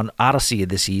scenario on Odyssey of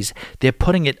the Seas, they're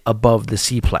putting it above the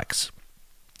Seaplex.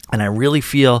 And I really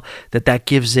feel that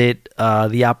gives it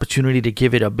the opportunity to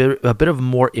give it a bit of a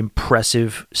more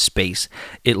impressive space.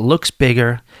 It looks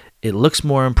bigger, it looks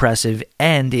more impressive,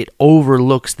 and it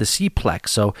overlooks the Seaplex.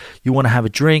 So you want to have a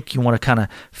drink, you want to kind of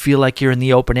feel like you're in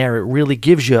the open air. It really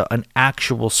gives you an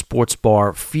actual sports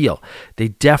bar feel. They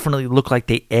definitely look like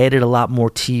they added a lot more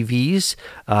TVs.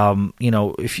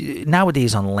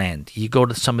 Nowadays on land, you go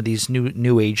to some of these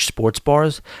new age sports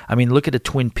bars. I mean, look at the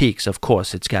Twin Peaks. Of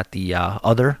course, it's got the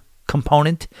other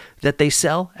component that they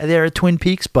sell there at Twin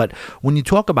Peaks. But when you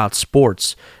talk about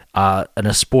sports in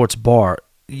a sports bar,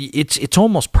 it's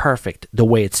almost perfect the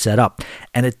way it's set up,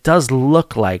 and it does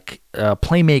look like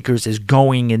Playmakers is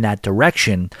going in that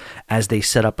direction as they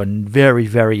set up a very,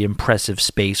 very impressive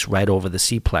space right over the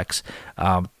Seaplex.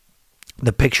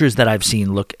 The pictures that I've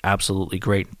seen look absolutely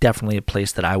great. Definitely a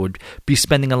place that I would be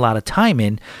spending a lot of time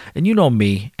in. And you know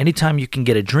me, anytime you can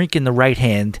get a drink in the right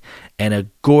hand and a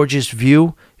gorgeous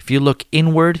view, if you look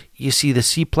inward, you see the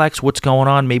Seaplex, what's going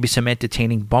on. Maybe some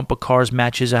entertaining bumper cars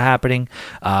matches are happening.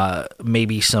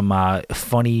 Maybe some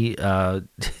funny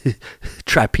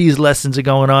trapeze lessons are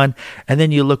going on. And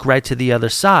then you look right to the other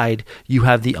side, you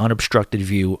have the unobstructed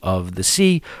view of the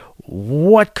sea.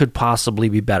 What could possibly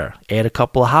be better? Add a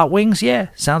couple of hot wings? Yeah,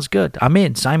 sounds good. I'm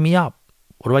in. Sign me up.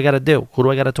 What do I got to do? Who do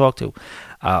I got to talk to?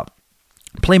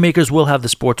 Playmakers will have the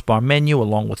sports bar menu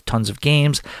along with tons of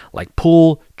games like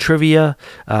pool, trivia.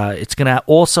 It's going to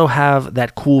also have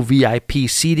that cool VIP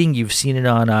seating. You've seen it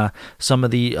on some of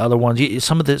the other ones.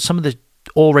 Some of the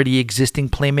already existing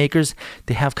Playmakers,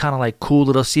 they have kind of like cool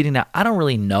little seating. Now, I don't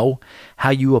really know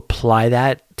how you apply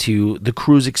that to the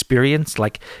cruise experience.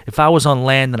 Like, if I was on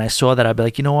land and I saw that, I'd be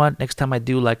like, you know what? Next time I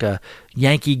do like a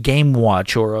Yankee game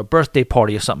watch or a birthday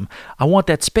party or something, I want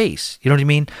that space. You know what I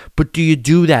mean? But do you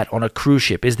do that on a cruise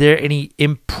ship? Is there any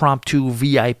impromptu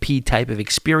VIP type of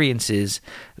experiences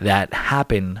that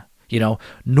happen?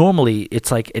 Normally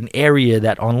it's like an area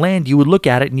that on land you would look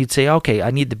at it and you'd say, okay,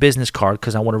 I need the business card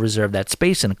because I want to reserve that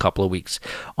space in a couple of weeks.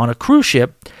 On a cruise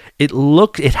ship, it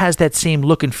has that same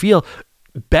look and feel,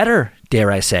 better,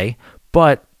 dare I say.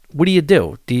 But what do you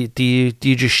do? Do you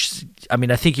just? I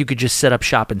mean, I think you could just set up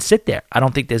shop and sit there. I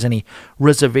don't think there's any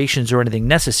reservations or anything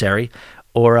necessary.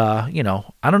 Or I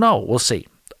don't know. We'll see.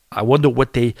 I wonder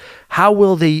how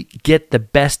will they get the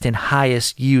best and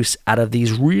highest use out of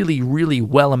these really, really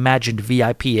well-imagined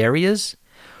VIP areas?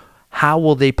 How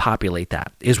will they populate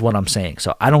that is what I'm saying.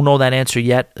 So I don't know that answer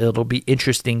yet. It'll be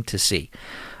interesting to see.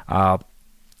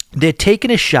 They're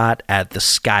taking a shot at the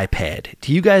SkyPad.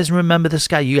 Do you guys remember the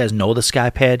Sky? You guys know the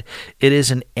SkyPad? It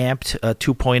is an amped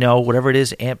 2.0, whatever it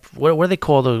is. What do they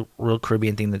call the Royal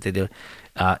Caribbean thing that they do?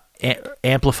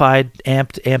 Amplified,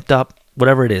 amped up.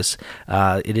 Whatever it is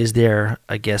their,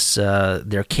 I guess,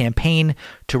 their campaign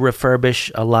to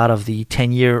refurbish a lot of the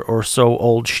 10-year or so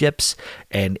old ships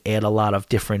and add a lot of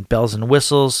different bells and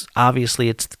whistles. Obviously,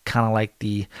 it's kind of like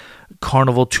the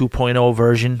Carnival 2.0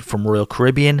 version from Royal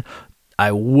Caribbean.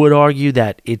 I would argue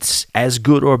that it's as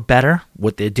good or better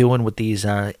what they're doing with these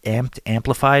Royal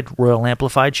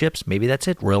Amplified ships. Maybe that's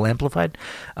it, Royal Amplified.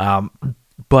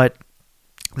 But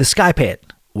The SkyPad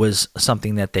was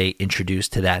something that they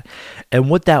introduced to that. And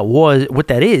what that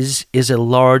is a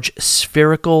large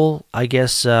spherical, I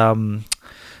guess,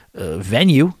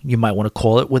 venue, you might want to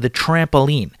call it, with a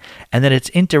trampoline. And then it's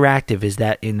interactive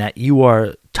in that you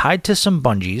are tied to some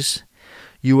bungees.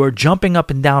 You are jumping up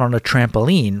and down on a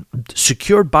trampoline,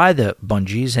 secured by the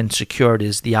bungees, and secured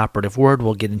is the operative word.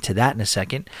 We'll get into that in a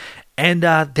second. And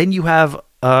then you have,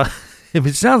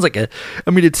 it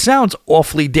sounds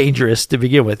awfully dangerous to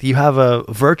begin with. You have a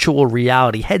virtual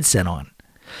reality headset on.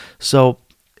 So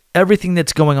everything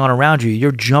that's going on around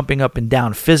you're jumping up and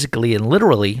down physically and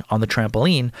literally on the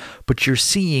trampoline, but you're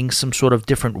seeing some sort of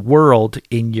different world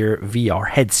in your VR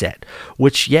headset,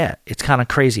 which, yeah, it's kind of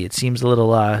crazy. It seems a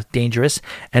little dangerous.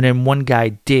 And then one guy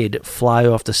did fly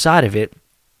off the side of it,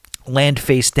 land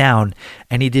face down,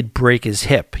 and he did break his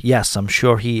hip. Yes, I'm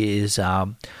sure he is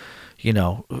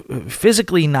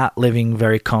physically not living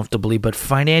very comfortably, but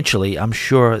financially, I'm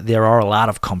sure there are a lot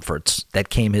of comforts that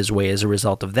came his way as a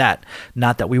result of that.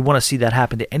 Not that we want to see that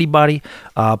happen to anybody.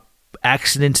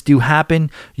 Accidents do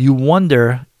happen. You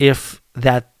wonder if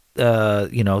that, the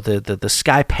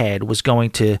SkyPad was going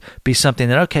to be something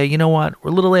that, okay, you know what, we're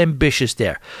a little ambitious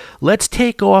there. Let's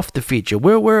take off the feature.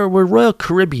 We're Royal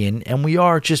Caribbean, and we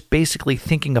are just basically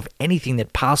thinking of anything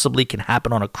that possibly can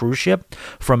happen on a cruise ship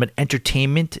from an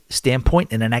entertainment standpoint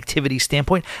and an activity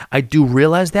standpoint. I do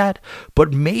realize that,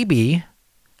 but maybe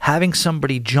having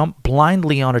somebody jump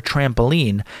blindly on a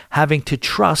trampoline, having to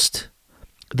trust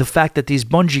the fact that these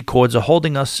bungee cords are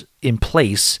holding us in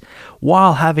place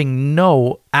while having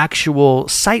no actual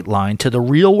sight line to the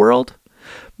real world,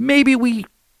 maybe we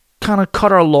kind of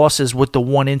cut our losses with the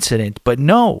one incident. But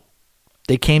no,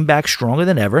 they came back stronger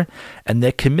than ever, and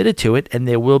they're committed to it. And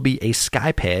there will be a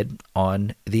SkyPad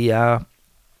on the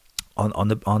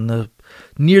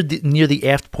near the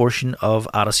aft portion of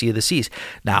Odyssey of the Seas.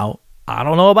 Now, I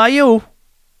don't know about you.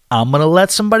 I'm gonna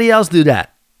let somebody else do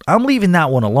that. I'm leaving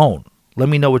that one alone. Let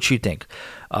me know what you think.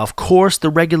 Of course, the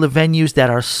regular venues that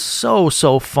are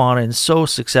so fun and so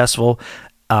successful,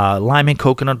 Lime and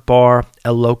Coconut Bar,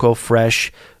 El Loco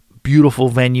Fresh, beautiful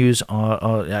venues.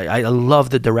 I love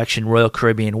the direction Royal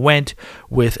Caribbean went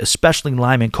with especially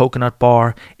Lime and Coconut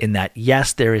Bar, in that,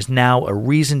 yes, there is now a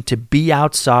reason to be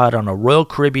outside on a Royal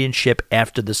Caribbean ship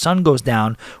after the sun goes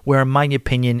down, where in my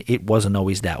opinion, it wasn't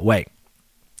always that way.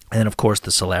 And then, of course,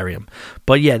 the Solarium.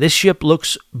 But yeah, this ship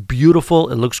looks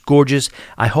beautiful. It looks gorgeous.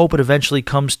 I hope it eventually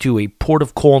comes to a port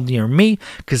of call near me,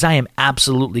 because I am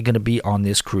absolutely going to be on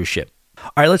this cruise ship.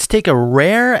 All right, let's take a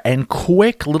rare and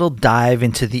quick little dive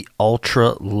into the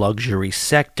ultra luxury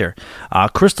sector.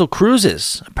 Crystal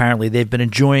Cruises, apparently they've been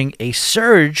enjoying a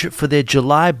surge for their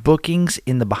July bookings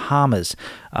in the Bahamas.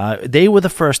 They were the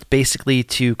first basically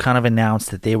to kind of announce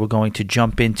that they were going to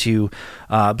jump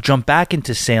back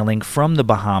into sailing from the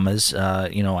Bahamas.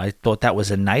 I thought that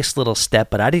was a nice little step,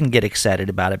 but I didn't get excited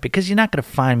about it because you're not going to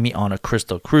find me on a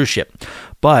Crystal cruise ship.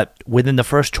 But within the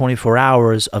first 24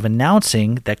 hours of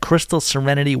announcing that Crystal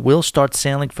Serenity will start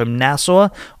sailing from Nassau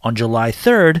on July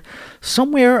 3rd,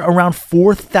 somewhere around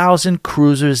 4,000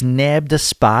 cruisers nabbed a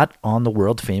spot on the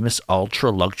world-famous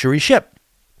ultra-luxury ship.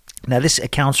 Now, this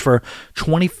accounts for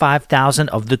 25,000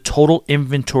 of the total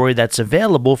inventory that's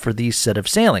available for these set of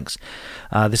sailings.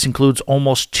 This includes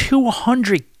almost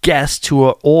 200 guests who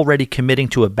are already committing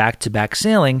to a back-to-back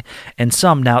sailing, and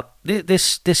some, now,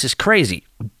 this is crazy.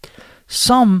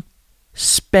 Some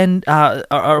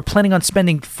are planning on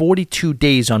spending 42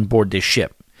 days on board this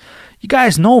ship. You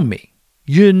guys know me.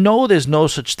 You know there's no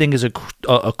such thing as a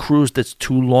cruise that's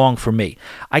too long for me.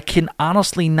 I can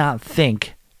honestly not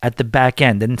think at the back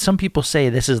end, and some people say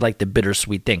this is like the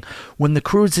bittersweet thing. When the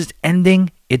cruise is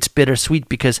ending, it's bittersweet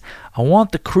because I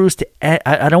want the cruise to end.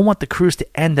 I don't want the cruise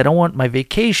to end. I don't want my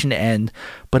vacation to end,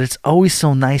 but it's always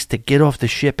so nice to get off the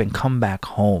ship and come back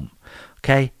home.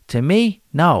 Okay? To me,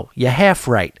 no, you're half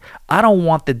right. I don't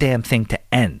want the damn thing to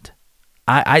end.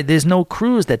 There's no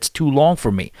cruise that's too long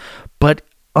for me. But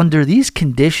under these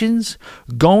conditions,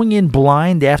 going in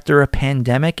blind after a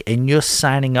pandemic and you're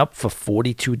signing up for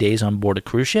 42 days on board a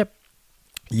cruise ship,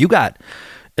 you got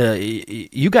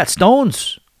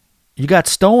stones. You got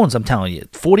stones, I'm telling you.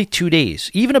 42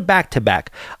 days. Even a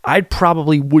back-to-back. I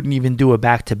probably wouldn't even do a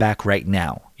back-to-back right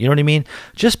now. You know what I mean?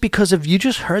 Just because you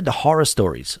just heard the horror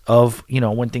stories of,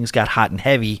 when things got hot and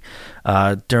heavy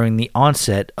during the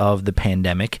onset of the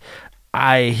pandemic.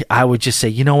 I would just say,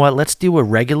 you know what, let's do a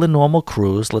regular normal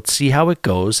cruise. Let's see how it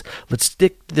goes. Let's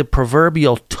stick the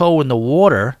proverbial toe in the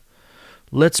water.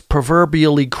 Let's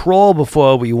proverbially crawl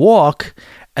before we walk.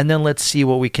 And then let's see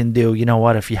what we can do. You know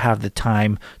what, if you have the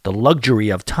time, the luxury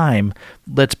of time,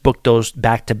 let's book those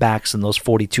back-to-backs and those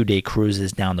 42-day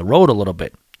cruises down the road a little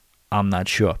bit. I'm not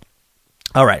sure.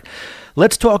 All right,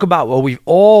 let's talk about what we've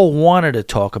all wanted to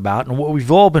talk about and what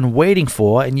we've all been waiting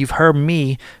for. And you've heard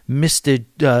me, Mr.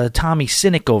 Tommy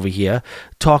Cynic over here,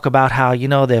 talk about how,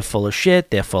 they're full of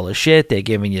shit, they're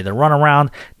giving you the runaround.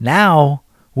 Now,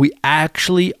 we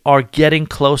actually are getting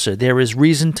closer. There is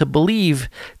reason to believe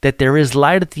that there is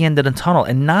light at the end of the tunnel.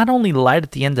 And not only light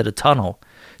at the end of the tunnel,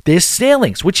 there's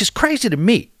sailings, which is crazy to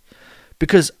me.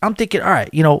 Because I'm thinking, all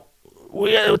right,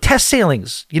 test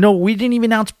sailings. We didn't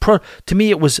even announce. To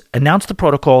me, it was announce the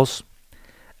protocols,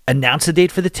 announce the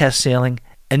date for the test sailing,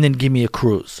 and then give me a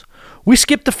cruise. We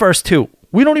skipped the first two.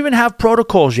 We don't even have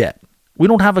protocols yet. We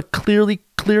don't have a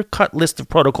clear-cut list of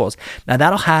protocols. Now,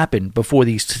 that'll happen before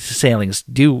these sailings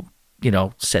do,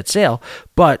 set sail.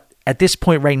 But at this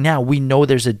point right now, we know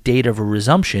there's a date of a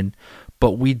resumption,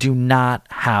 but we do not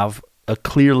have a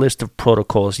clear list of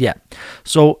protocols yet.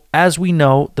 So as we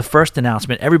know, the first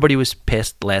announcement, everybody was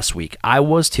pissed last week. I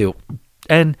was too.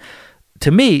 And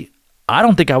to me, I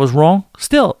don't think I was wrong.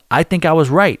 Still, I think I was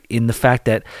right in the fact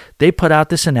that they put out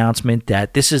this announcement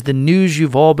that this is the news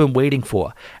you've all been waiting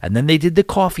for. And then they did the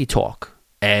coffee talk.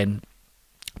 And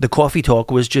the coffee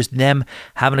talk was just them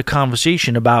having a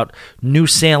conversation about new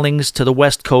sailings to the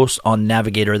West Coast on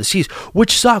Navigator of the Seas,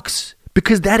 which sucks.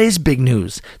 Because that is big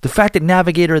news. The fact that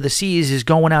Navigator of the Seas is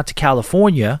going out to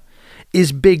California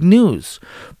is big news.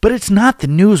 But it's not the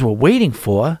news we're waiting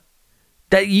for.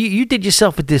 That you did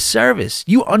yourself a disservice.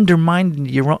 You undermined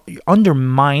your own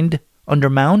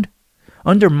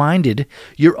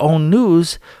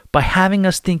news by having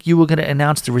us think you were going to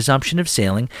announce the resumption of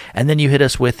sailing, and then you hit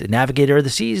us with Navigator of the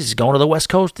Seas is going to the West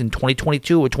Coast in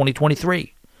 2022 or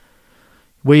 2023.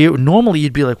 Where normally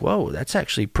you'd be like, whoa, that's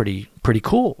actually pretty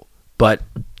cool. But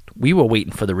we were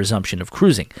waiting for the resumption of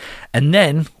cruising. And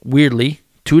then, weirdly,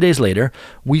 2 days later,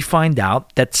 we find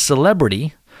out that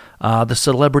Celebrity, the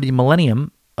Celebrity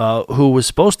Millennium, who was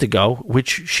supposed to go,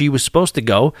 which she was supposed to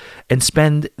go and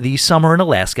spend the summer in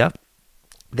Alaska,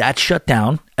 that shut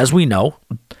down, as we know.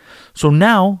 So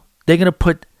now they're going to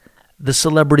put the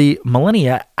Celebrity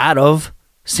Millennia out of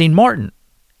St. Martin.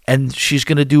 And she's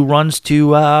going to do runs to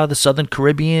the Southern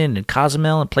Caribbean and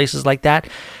Cozumel and places like that.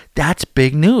 That's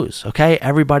big news, okay?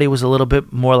 Everybody was a little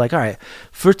bit more like, all right.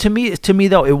 To me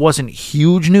though, it wasn't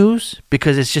huge news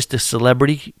because it's just a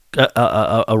celebrity,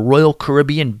 a Royal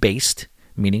Caribbean-based,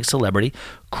 meaning celebrity,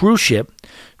 cruise ship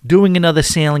doing another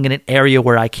sailing in an area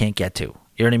where I can't get to.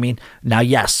 You know what I mean? Now,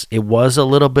 yes, it was a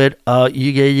little bit.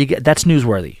 You get that's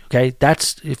newsworthy, okay?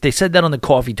 That's if they said that on the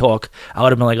coffee talk, I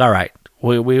would have been like, all right.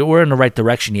 We're in the right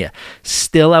direction here.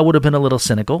 Still, I would have been a little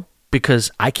cynical because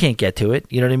I can't get to it.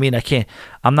 You know what I mean?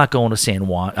 I'm not going to St.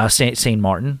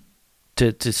 Martin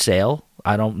to sail.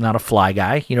 I'm not a fly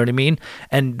guy. You know what I mean?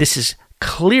 And this is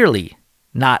clearly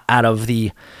not out of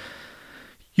the.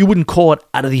 You wouldn't call it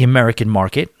out of the American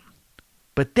market.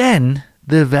 But then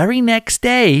the very next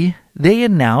day, they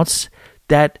announce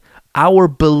that our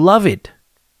beloved,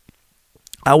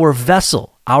 our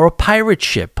vessel, our pirate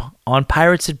ship on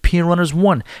Pirates at Pier Runners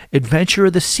 1, Adventure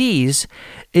of the Seas,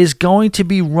 is going to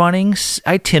be running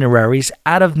itineraries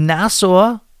out of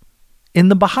Nassau in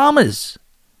the Bahamas.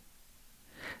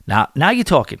 Now you're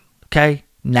talking, okay?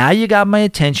 Now you got my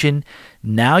attention.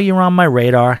 Now you're on my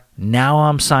radar. Now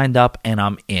I'm signed up and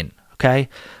I'm in, okay?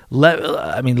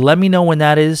 Let me know when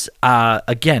that is.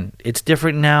 Again, it's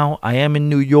different now. I am in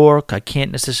New York. I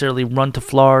can't necessarily run to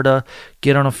Florida,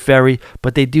 get on a ferry,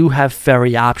 but they do have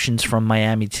ferry options from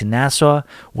Miami to Nassau,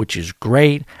 which is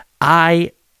great.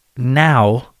 I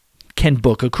now can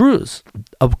book a cruise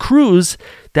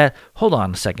that, hold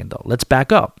on a second though, let's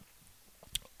back up.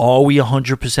 Are we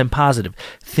 100% positive?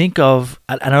 Think of,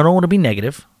 and I don't want to be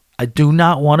negative, I do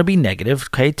not want to be negative,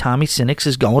 okay? Tommy Cynics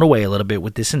is going away a little bit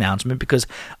with this announcement because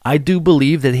I do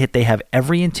believe that they have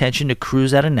every intention to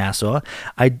cruise out of Nassau.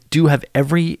 I do have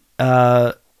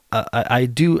all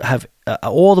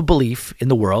the belief in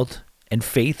the world and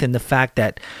faith in the fact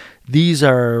that these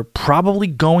are probably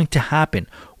going to happen.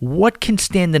 What can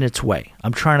stand in its way?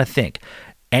 I'm trying to think.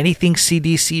 Anything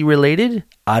CDC related?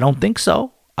 I don't think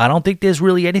so. I don't think there's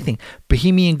really anything.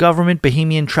 Bahamian government,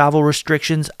 Bahamian travel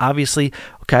restrictions, obviously,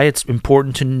 okay, it's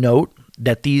important to note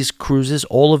that these cruises,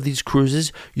 all of these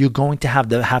cruises, you're going to have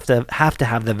to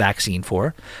have the vaccine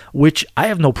for, which I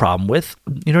have no problem with.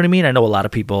 You know what I mean? I know a lot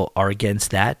of people are against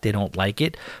that. They don't like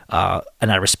it, and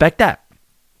I respect that.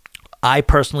 I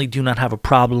personally do not have a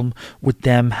problem with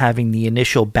them having the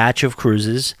initial batch of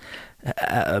cruises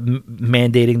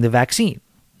mandating the vaccine.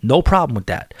 No problem with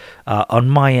that on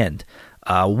my end.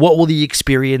 What will the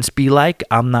experience be like?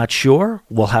 I'm not sure.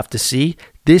 We'll have to see.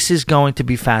 This is going to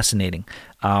be fascinating.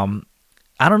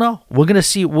 I don't know. We're gonna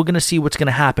see what's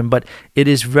gonna happen. But it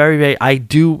is very, very. I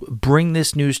do bring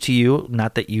this news to you.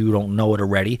 Not that you don't know it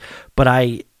already, but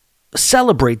I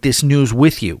celebrate this news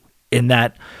with you in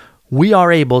that we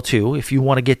are able to. If you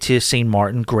want to get to St.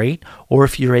 Martin, great. Or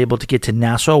if you're able to get to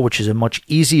Nassau, which is a much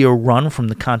easier run from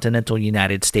the continental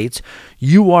United States,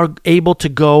 you are able to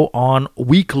go on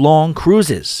week-long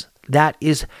cruises. That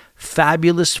is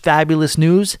fabulous, fabulous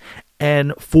news.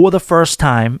 And for the first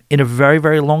time in a very,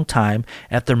 very long time,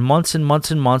 after months and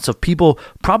months and months of people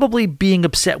probably being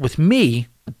upset with me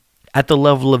at the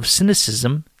level of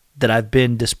cynicism that I've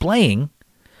been displaying,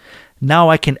 now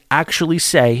I can actually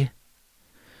say,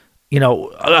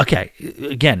 okay,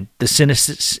 again, the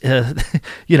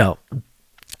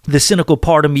cynical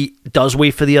part of me does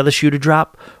wait for the other shoe to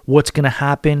drop. What's going to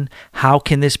happen? How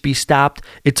can this be stopped?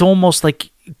 It's almost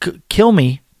like kill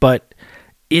me, but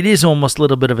it is almost a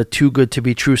little bit of a too good to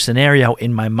be true scenario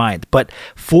in my mind. But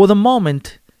for the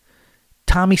moment,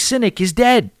 Tommy Sinek is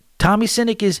dead. Tommy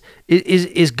Sinek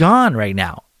is gone right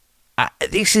now.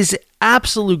 This is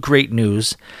absolute great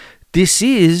news. This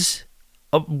is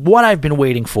what I've been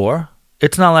waiting for.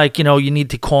 It's not like, you need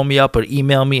to call me up or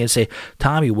email me and say,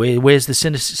 Tommy, where's the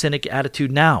Sinek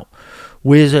attitude now?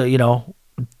 Where's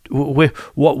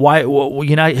why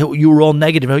you were all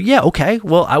negative? Yeah, okay.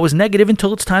 Well, I was negative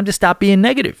until it's time to stop being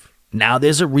negative. Now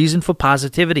there's a reason for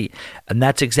positivity, and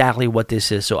that's exactly what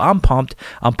this is. So I'm pumped.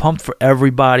 I'm pumped for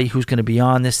everybody who's going to be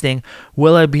on this thing.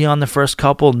 Will I be on the first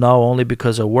couple? No, only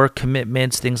because of work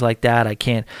commitments, things like that. I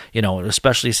can't,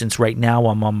 especially since right now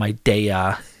I'm on my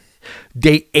day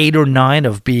 8 or 9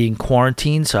 of being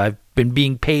quarantined. So I've been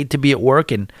being paid to be at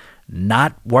work and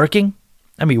not working.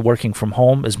 I mean, working from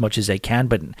home as much as I can,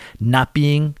 but not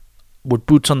being with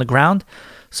boots on the ground.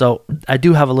 So I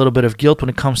do have a little bit of guilt when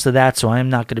it comes to that. So I am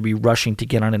not going to be rushing to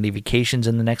get on any vacations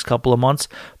in the next couple of months.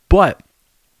 But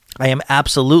I am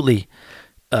absolutely,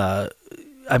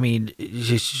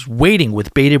 just waiting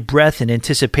with bated breath and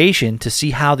anticipation to see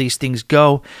how these things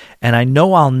go. And I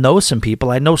know I'll know some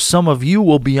people. I know some of you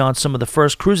will be on some of the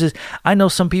first cruises. I know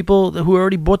some people who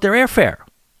already bought their airfare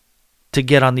to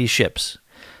get on these ships.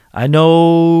 I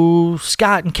know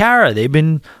Scott and Kara, they've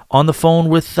been on the phone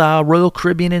with Royal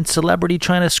Caribbean and Celebrity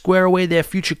trying to square away their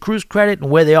future cruise credit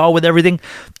and where they are with everything,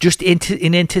 just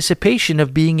in anticipation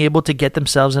of being able to get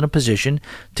themselves in a position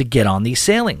to get on these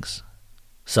sailings.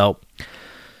 So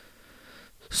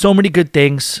many good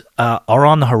things are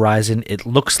on the horizon, it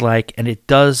looks like, and it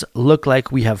does look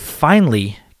like we have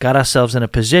finally got ourselves in a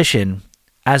position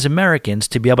as Americans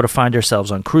to be able to find ourselves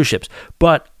on cruise ships.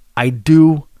 But I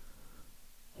do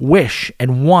wish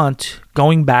and want,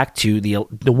 going back to the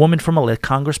woman from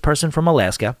Congressperson from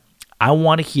Alaska, I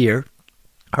want to hear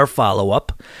her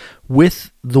follow-up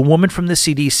with the woman from the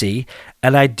CDC,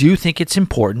 and I do think it's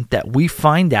important that we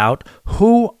find out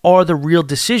who are the real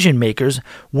decision makers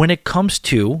when it comes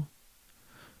to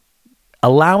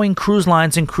allowing cruise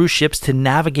lines and cruise ships to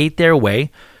navigate their way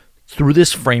through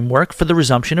this framework for the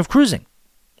resumption of cruising.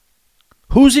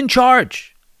 Who's in charge?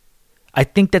 I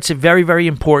think that's very, very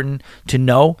important to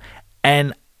know,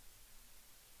 and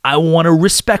I want to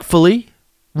respectfully,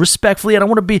 I don't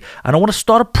want to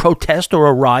start a protest or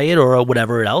a riot or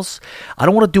whatever else. I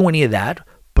don't want to do any of that,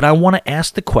 but I want to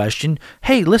ask the question,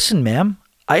 hey, listen, ma'am,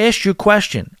 I asked you a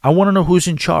question. I want to know who's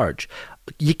in charge.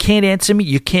 You can't answer me.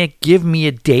 You can't give me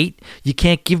a date. You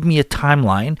can't give me a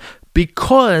timeline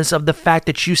because of the fact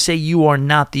that you say you are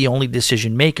not the only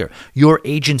decision maker. Your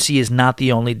agency is not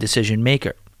the only decision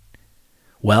maker.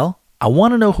 Well, I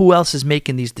want to know who else is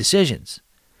making these decisions.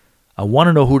 I want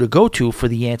to know who to go to for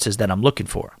the answers that I'm looking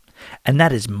for. And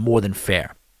that is more than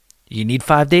fair. You need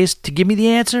 5 days to give me the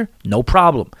answer? No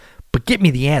problem. But get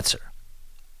me the answer.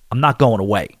 I'm not going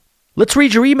away. Let's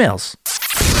read your emails.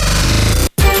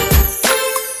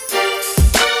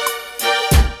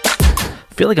 I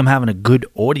feel like I'm having a good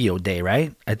audio day,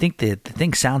 right? I think the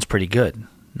thing sounds pretty good.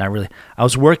 Not really. I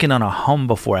was working on a hum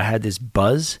before. I had this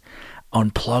buzz.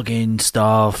 Unplugging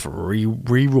stuff,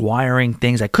 rewiring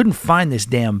things. I couldn't find this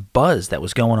damn buzz that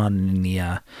was going on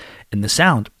in the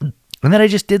sound, and then I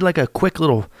just did like a quick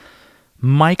little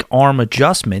mic arm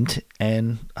adjustment,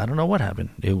 and I don't know what happened.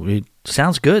 It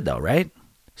sounds good though, right?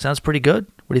 Sounds pretty good.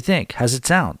 What do you think? How's it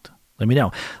sound? Let me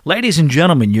know, ladies and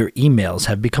gentlemen. Your emails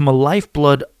have become a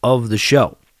lifeblood of the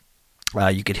show.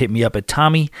 You could hit me up at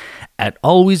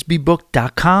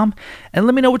tommy@alwaysbebooked.com and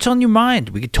let me know what's on your mind.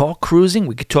 We could talk cruising.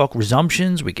 We could talk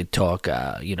resumptions. We could talk,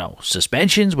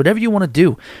 suspensions, whatever you want to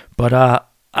do. But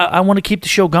I want to keep the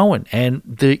show going. And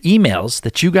the emails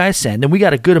that you guys send, and we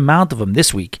got a good amount of them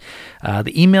this week,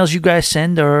 the emails you guys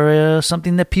send are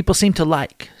something that people seem to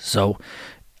like. So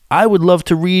I would love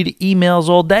to read emails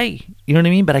all day. You know what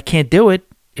I mean? But I can't do it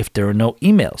if there are no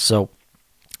emails. So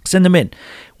send them in.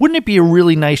 Wouldn't it be a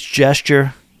really nice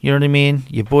gesture? You know what I mean?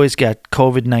 Your boys got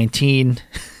COVID-19.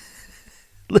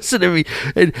 Listen to me.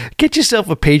 And get yourself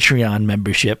a Patreon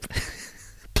membership.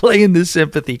 Playing the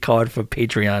sympathy card for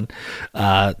Patreon.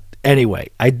 Anyway,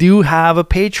 I do have a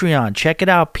Patreon. Check it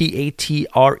out,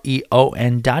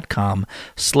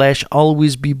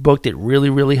 patreon.com/alwaysbebooked. It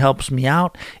really, really helps me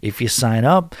out if you sign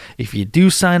up. If you do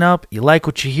sign up, you like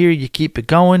what you hear, you keep it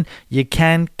going, you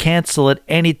can cancel at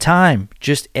any time.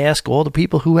 Just ask all the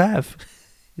people who have.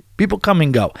 People come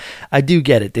and go. I do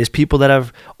get it. There's people that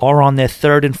are on their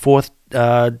third and fourth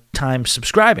time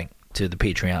subscribing to the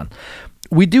Patreon.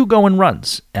 We do go in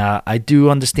runs. I do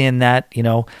understand that, you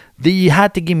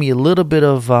had to give me a little bit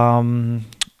of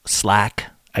slack,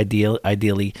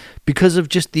 ideally, because of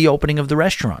just the opening of the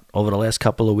restaurant over the last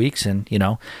couple of weeks and,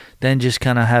 then just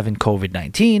kind of having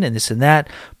COVID-19 and this and that.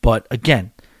 But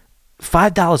again,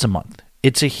 $5 a month.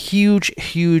 It's a huge,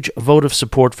 huge vote of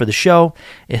support for the show.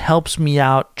 It helps me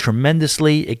out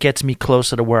tremendously. It gets me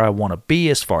closer to where I want to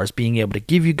be as far as being able to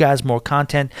give you guys more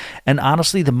content. And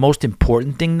honestly, the most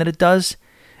important thing that it does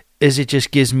is it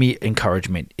just gives me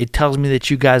encouragement. It tells me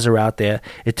that you guys are out there.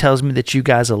 It tells me that you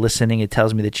guys are listening. It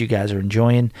tells me that you guys are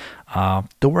enjoying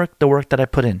the work that I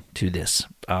put into this.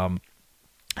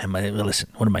 Listen,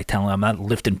 what am I telling you? I'm not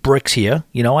lifting bricks here.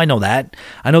 I know that.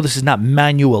 I know this is not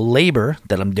manual labor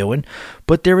that I'm doing,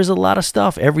 but there is a lot of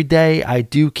stuff. Every day I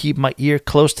do keep my ear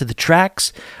close to the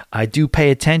tracks. I do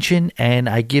pay attention, and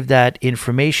I give that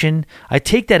information. I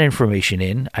take that information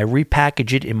in, I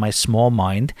repackage it in my small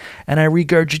mind, and I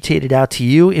regurgitate it out to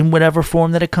you in whatever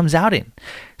form that it comes out in.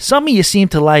 Some of you seem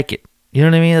to like it. You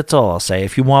know what I mean? That's all I'll say.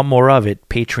 If you want more of it,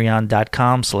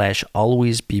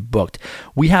 patreon.com/alwaysbebooked.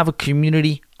 We have a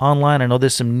community online. I know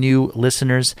there's some new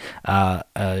listeners. I've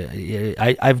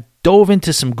dove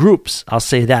into some groups. I'll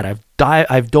say that.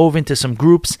 I've dove into some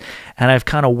groups, and I've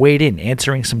kind of weighed in,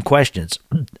 answering some questions.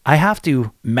 I have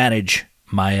to manage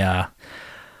my,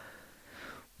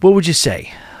 what would you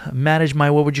say? Manage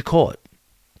my, what would you call it?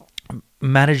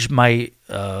 Manage my,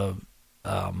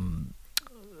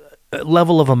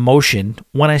 level of emotion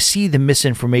when I see the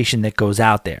misinformation that goes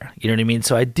out there. You know what I mean?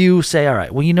 So I do say, all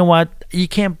right, well, you know what? You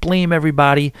can't blame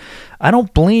everybody. I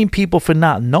don't blame people for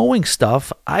not knowing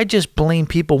stuff. I just blame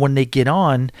people when they get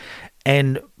on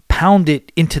and pound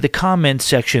it into the comment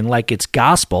section like it's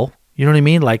gospel. You know what I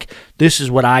mean? Like, this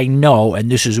is what I know and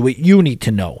this is what you need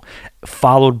to know,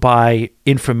 followed by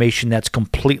information that's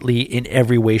completely in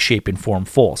every way, shape, and form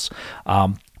false.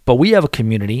 But we have a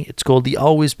community. It's called the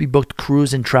Always Be Booked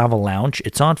Cruise and Travel Lounge.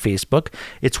 It's on Facebook.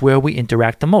 It's where we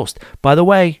interact the most. By the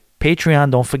way, Patreon,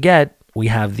 don't forget, we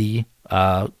have the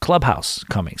Clubhouse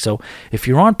coming. So if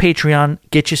you're on Patreon,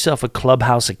 get yourself a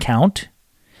Clubhouse account.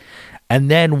 And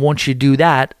then once you do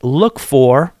that, look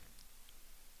for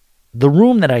the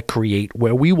room that I create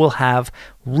where we will have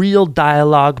real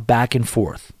dialogue back and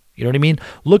forth. You know what I mean?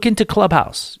 Look into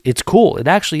Clubhouse. It's cool. It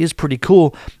actually is pretty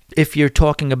cool if you're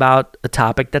talking about a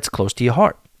topic that's close to your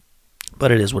heart.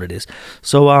 But it is what it is.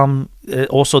 So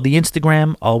also the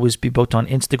Instagram, Always Be Booked on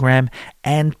Instagram.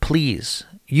 And please,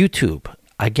 YouTube.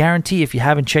 I guarantee if you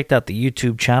haven't checked out the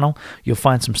YouTube channel, you'll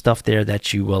find some stuff there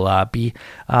that you will be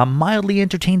mildly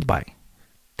entertained by.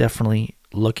 Definitely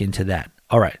look into that.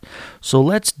 All right. So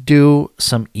let's do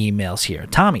some emails here.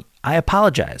 Tommy, I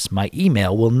apologize. My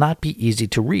email will not be easy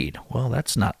to read. Well,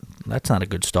 that's not a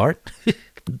good start.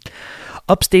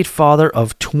 Upstate father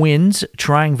of twins,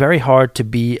 trying very hard to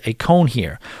be a cone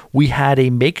here. We had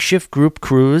a makeshift group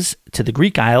cruise to the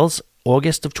Greek Isles,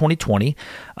 August of 2020,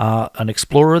 an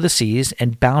Explorer of the Seas,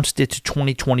 and bounced it to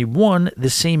 2021, the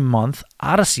same month,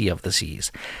 Odyssey of the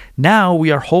Seas. Now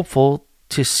we are hopeful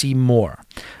to see more.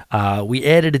 We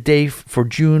added a day for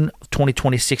June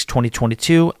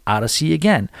 2026-2022, Odyssey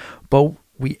again. But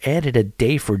we added a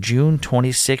day for June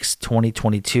 26,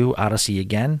 2022, Odyssey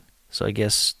again. So I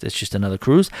guess that's just another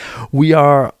cruise. We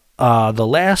are the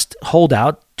last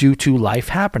holdout due to life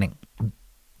happening.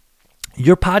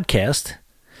 Your podcast,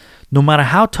 no matter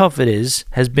how tough it is,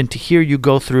 has been to hear you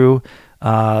go through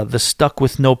the stuck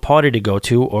with no party to go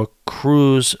to or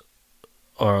cruise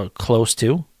or close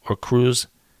to or cruise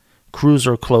cruise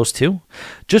or close to.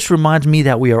 Just reminds me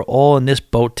that we are all in this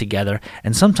boat together,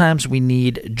 and sometimes we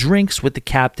need drinks with the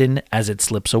captain as it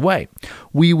slips away.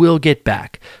 We will get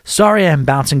back. Sorry I'm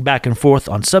bouncing back and forth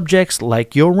on subjects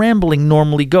like your rambling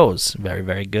normally goes. Very,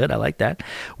 very good. I like that.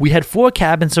 We had 4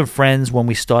 cabins of friends when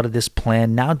we started this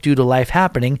plan. Now, due to life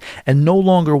happening and no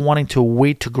longer wanting to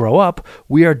wait to grow up,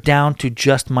 we are down to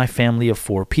just my family of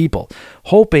 4 people,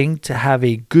 hoping to have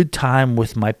a good time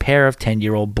with my pair of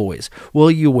 10-year-old boys. Well,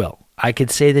 you will. I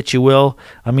could say that you will.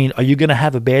 I mean, are you going to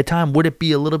have a bad time? Would it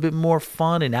be a little bit more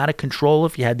fun and out of control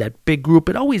if you had that big group?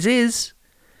 It always is.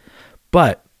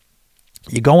 But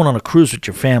you're going on a cruise with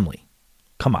your family.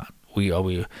 Come on.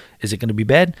 Is it going to be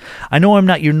bad? I know I'm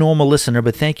not your normal listener,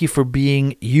 but thank you for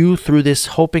being you through this.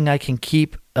 Thank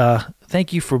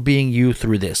you for being you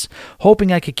through this.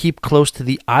 Hoping I could keep close to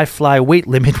the iFly weight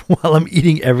limit while I'm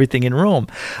eating everything in Rome.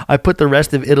 I put the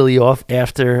rest of Italy off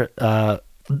till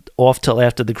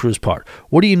after the cruise part.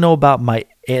 What do you know about my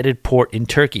added port in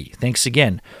Turkey? Thanks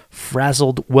again.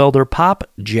 Frazzled welder pop,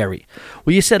 Jerry.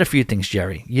 Well, you said a few things,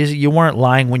 Jerry. You weren't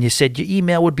lying when you said your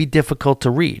email would be difficult to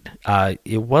read.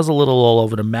 It was a little all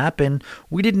over the map, and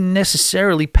we didn't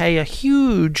necessarily pay a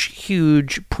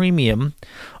huge premium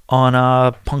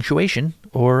on punctuation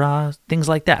or things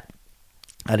like that.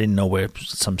 I didn't know where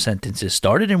some sentences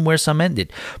started and where some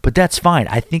ended, but that's fine.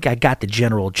 I think I got the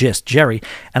general gist, Jerry,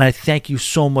 and I thank you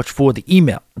so much for the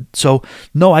email. So,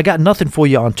 no, I got nothing for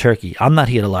you on Turkey. I'm not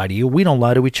here to lie to you. We don't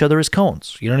lie to each other as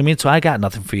cones. You know what I mean? So I got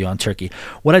nothing for you on Turkey.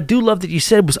 What I do love that you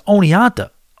said was Oneonta.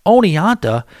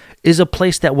 Oneonta is a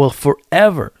place that will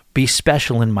forever be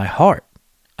special in my heart.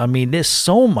 I mean, there's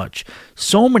so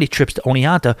many trips to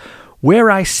Oneonta.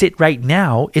 Where I sit right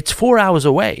now, it's 4 hours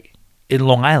away in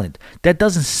Long Island. That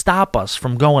doesn't stop us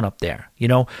from going up there. You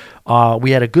know, we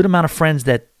had a good amount of friends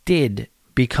that did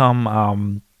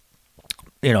become,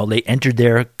 they entered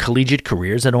their collegiate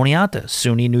careers at Oneonta,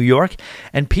 SUNY New York.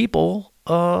 And people,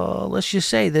 let's just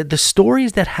say that the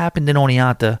stories that happened in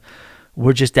Oneonta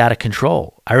were just out of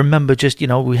control. I remember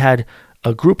we had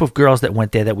a group of girls that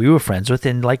went there that we were friends with,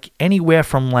 and like anywhere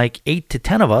from 8 to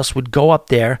 10 of us would go up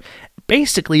there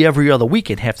basically every other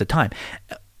weekend half the time.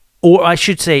 Or I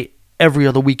should say every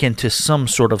other weekend to some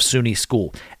sort of SUNY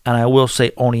school. And I will say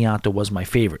Oneonta was my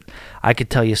favorite. I could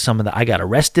tell you I got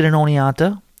arrested in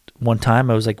Oneonta. One time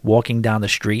I was walking down the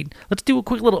street. Let's do a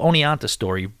quick little Oneonta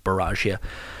story barrage here.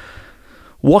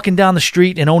 Walking down the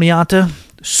street in Oneonta,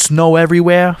 snow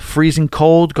everywhere, freezing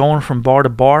cold, going from bar to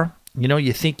bar. You know,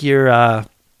 you think you're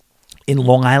in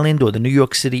Long Island or the New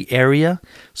York City area.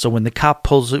 So when the cop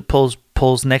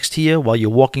pulls next to you while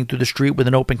you're walking through the street with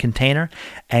an open container,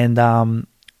 and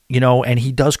and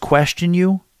he does question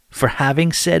you for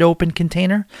having said open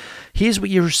container, here's what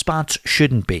your response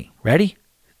shouldn't be. Ready?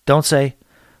 Don't say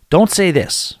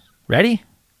this. Ready?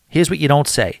 Here's what you don't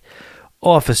say.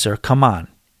 Officer, come on.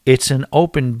 It's an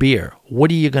open beer.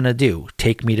 What are you going to do?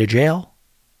 Take me to jail?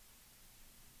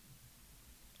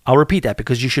 I'll repeat that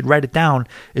because you should write it down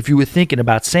if you were thinking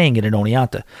about saying it in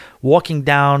Oneonta. Walking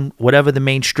down whatever the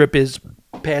main strip is,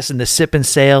 passing the Sip and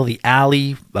Sail, the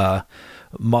alley,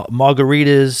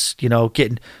 margaritas,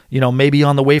 getting, maybe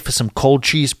on the way for some cold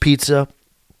cheese pizza.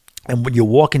 And when you're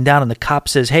walking down and the cop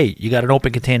says, hey, you got an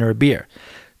open container of beer.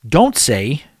 Don't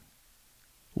say,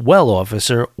 well,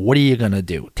 officer, what are you going to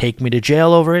do? Take me to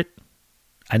jail over it?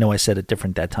 I know I said it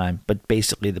different that time, but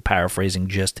basically the paraphrasing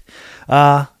gist.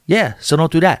 Yeah, so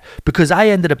don't do that. Because I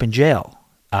ended up in jail,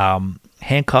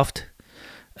 handcuffed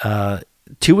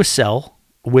to a cell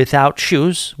without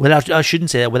shoes. I shouldn't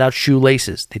say that, without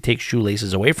shoelaces. They take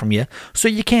shoelaces away from you, so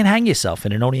you can't hang yourself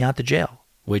in an Oneonta jail,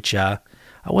 which I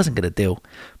wasn't going to do.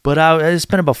 But I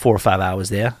spent about 4 or 5 hours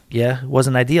there. Yeah, it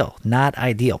wasn't ideal. Not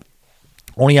ideal.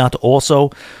 Oneonta also,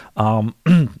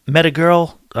 met a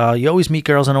girl. You always meet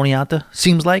girls in Oneonta,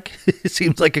 seems like. It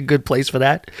seems like a good place for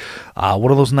that.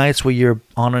 One of those nights where you're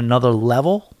on another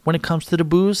level when it comes to the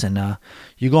booze, and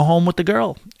you go home with the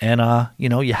girl, and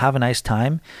you have a nice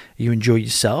time. You enjoy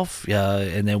yourself,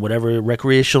 and then whatever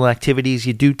recreational activities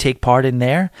you do take part in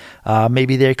there,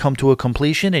 maybe they come to a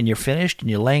completion, and you're finished, and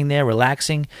you're laying there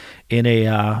relaxing in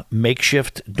a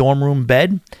makeshift dorm room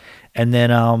bed. And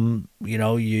then,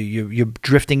 you're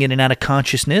drifting in and out of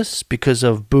consciousness because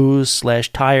of booze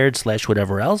 / tired /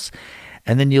 whatever else.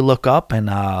 And then you look up and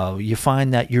you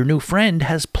find that your new friend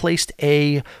has placed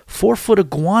a 4-foot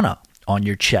iguana on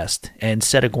your chest. And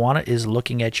said iguana is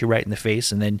looking at you right in the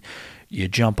face. And then you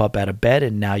jump up out of bed,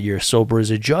 and now you're sober as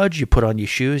a judge. You put on your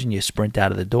shoes and you sprint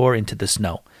out of the door into the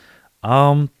snow.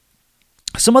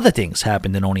 Some other things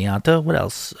happened in Oneonta. What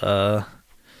else?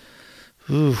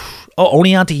 Oof. Oh,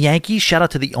 Oneonta Yankees. Shout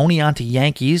out to the Oneonta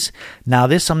Yankees. Now,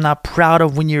 this I'm not proud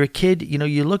of. When you're a kid,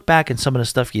 you look back at some of the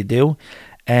stuff you do,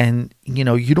 and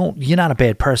you're not a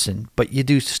bad person, but you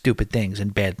do stupid things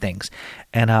and bad things.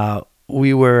 And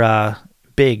we were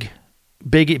big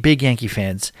Yankee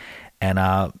fans, and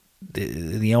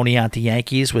the Oneonta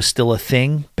Yankees was still a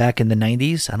thing back in the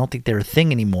 90s. I don't think they're a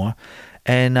thing anymore.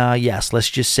 And yes, let's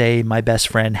just say my best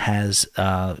friend has,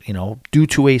 due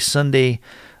to a Sunday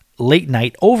late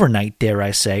night, overnight, dare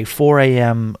I say, 4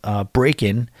 a.m.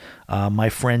 Break-in, my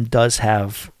friend does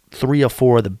have 3 or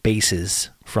 4 of the bases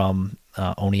from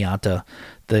Oneonta,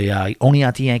 the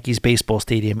Oneonta Yankees baseball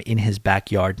stadium in his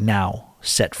backyard now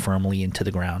set firmly into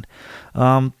the ground.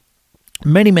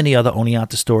 Many other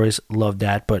Oneonta stories. Love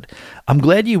that. But I'm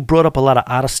glad you brought up a lot of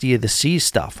Odyssey of the Seas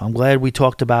stuff. I'm glad we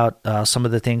talked about some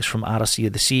of the things from Odyssey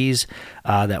of the Seas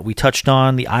that we touched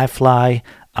on, the iFly.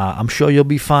 I'm sure you'll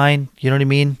be fine. You know what I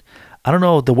mean? I don't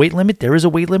know, the weight limit. There is a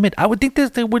weight limit. I would think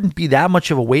that there wouldn't be that much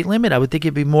of a weight limit. I would think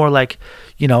it'd be more like,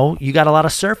 you got a lot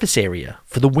of surface area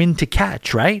for the wind to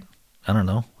catch, right? I don't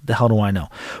know. The hell do I know?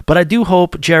 But I do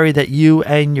hope, Jerry, that you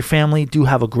and your family do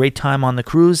have a great time on the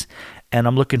cruise, and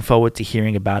I'm looking forward to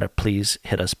hearing about it. Please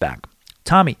hit us back.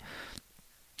 Tommy,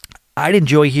 I'd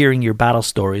enjoy hearing your battle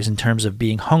stories in terms of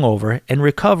being hungover and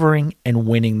recovering and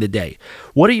winning the day.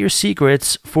 What are your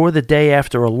secrets for the day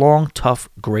after a long, tough,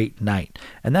 great night?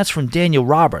 And that's from Daniel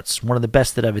Roberts, one of the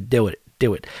best that ever do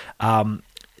it.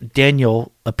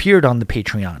 Daniel appeared on the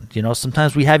Patreon.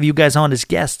 Sometimes we have you guys on as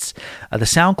guests. The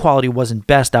sound quality wasn't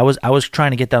best. I was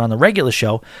trying to get that on the regular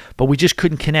show, but we just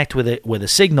couldn't connect with it with a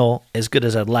signal as good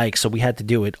as I'd like, so we had to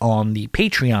do it on the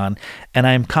Patreon. And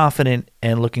I'm confident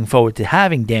and looking forward to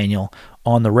having Daniel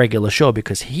on the regular show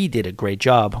because he did a great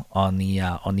job on the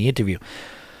interview.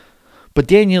 But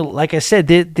Daniel, like I said,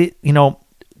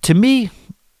 to me,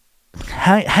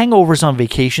 hangovers on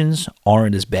vacations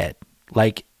aren't as bad.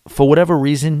 Like, for whatever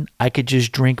reason, I could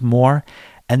just drink more,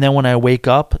 and then when I wake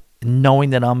up,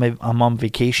 knowing that I'm on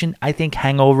vacation, I think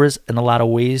hangovers in a lot of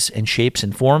ways and shapes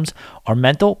and forms are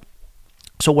mental.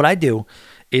 So what I do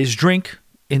is drink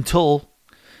until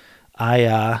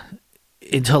I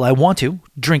want to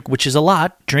drink, which is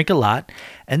drink a lot.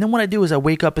 And then what I do is I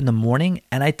wake up in the morning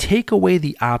and I take away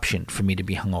the option for me to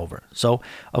be hungover. So,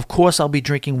 of course, I'll be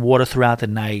drinking water throughout the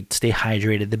night, stay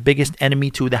hydrated. The biggest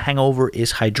enemy to the hangover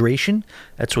is hydration.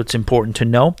 That's what's important to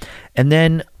know. And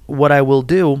then what I will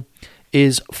do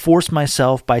is force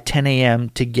myself by 10 a.m.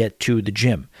 to get to the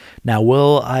gym. Now,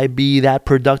 will I be that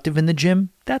productive in the gym?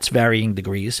 That's varying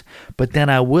degrees. But then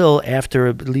I will, after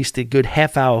at least a good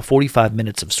half hour, 45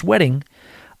 minutes of sweating,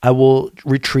 I will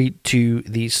retreat to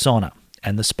the sauna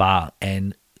and the spa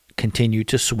and continue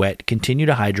to sweat, continue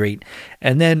to hydrate,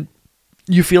 and then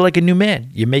you feel like a new man.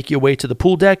 You make your way to the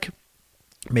pool deck,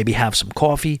 maybe have some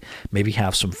coffee, maybe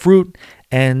have some fruit,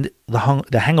 and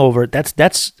the hangover,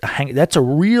 that's a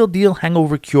real deal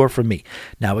hangover cure for me.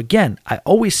 Now, again, I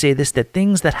always say this, that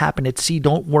things that happen at sea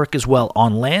don't work as well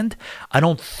on land. I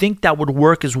don't think that would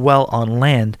work as well on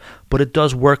land, but it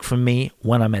does work for me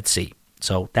when I'm at sea.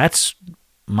 So that's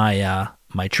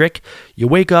my trick. You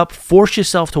wake up, force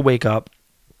yourself to wake up.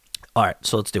 All right,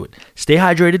 so let's do it. Stay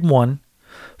hydrated, 1.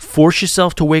 Force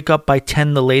yourself to wake up by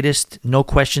 10 the latest, no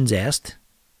questions asked.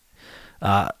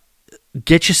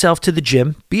 Get yourself to the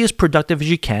gym. Be as productive as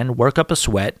you can. Work up a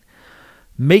sweat.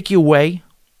 Make your way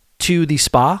to the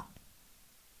spa,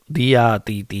 the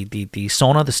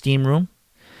sauna, the steam room.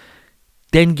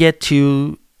 Then get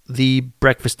to the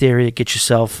breakfast area. Get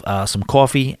yourself some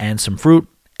coffee and some fruit.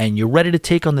 And you're ready to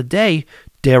take on the day,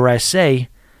 dare I say,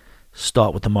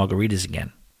 start with the margaritas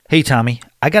again. Hey, Tommy,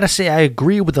 I gotta say I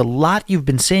agree with a lot you've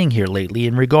been saying here lately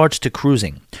in regards to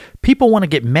cruising. People want to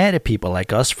get mad at people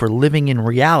like us for living in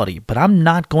reality, but I'm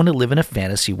not going to live in a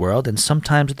fantasy world, and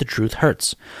sometimes the truth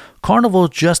hurts. Carnival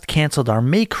just canceled our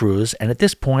May cruise, and at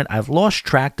this point I've lost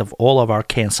track of all of our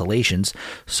cancellations,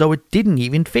 so it didn't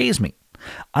even faze me.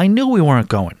 I knew we weren't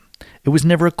going. It was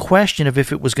never a question of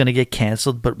if it was going to get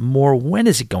canceled, but more when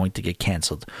is it going to get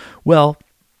canceled? Well,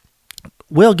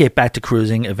 we'll get back to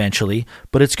cruising eventually,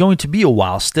 but it's going to be a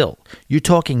while still. You're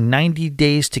talking 90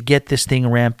 days to get this thing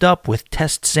ramped up with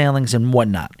test sailings and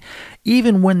whatnot.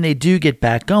 Even when they do get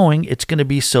back going, it's going to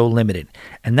be so limited.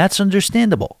 And that's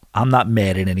understandable. I'm not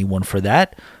mad at anyone for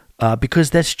that, because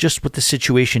that's just what the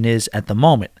situation is at the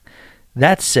moment.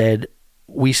 That said,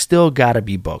 we still got to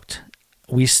be booked.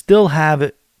 We still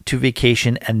have to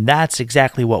vacation, and that's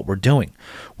exactly what we're doing.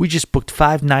 We just booked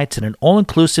 5 nights at an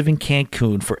all-inclusive in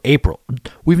Cancun for April.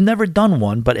 We've never done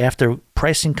one, but after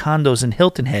pricing condos in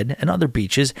Hilton Head and other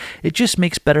beaches, it just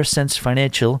makes better sense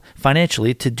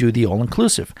financially to do the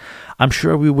all-inclusive. I'm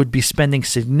sure we would be spending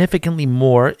significantly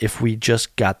more if we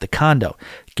just got the condo.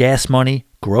 Gas money,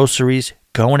 groceries,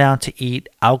 going out to eat,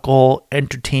 alcohol,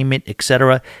 entertainment,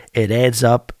 etc. It adds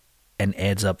up and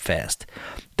adds up fast.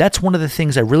 That's one of the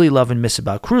things I really love and miss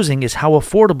about cruising is how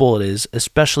affordable it is,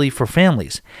 especially for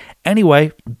families.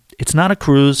 Anyway, it's not a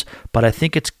cruise, but I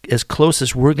think it's as close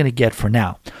as we're going to get for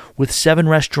now. With 7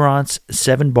 restaurants,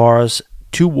 7 bars,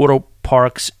 2 water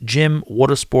parks, gym,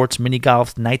 water sports, mini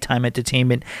golf, nighttime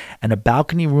entertainment, and a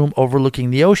balcony room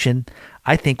overlooking the ocean,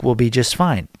 I think we'll be just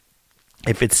fine.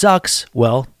 If it sucks,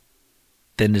 well,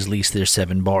 then at least there's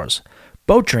 7 bars.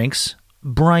 Boat drinks,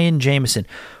 Brian Jameson.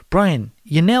 Brian,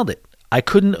 you nailed it. I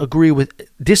couldn't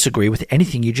disagree with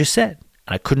anything you just said.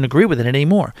 I couldn't agree with it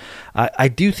anymore. I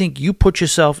do think you put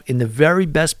yourself in the very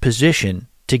best position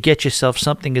to get yourself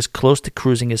something as close to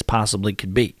cruising as possibly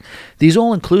could be. These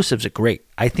all-inclusives are great.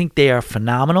 I think they are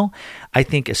phenomenal. I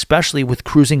think especially with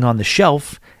cruising on the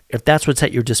shelf, if that's what's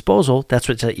at your disposal, that's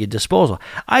what's at your disposal.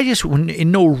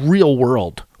 In no real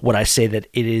world would I say that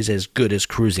it is as good as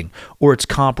cruising or it's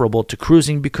comparable to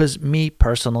cruising because me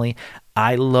personally,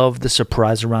 I love the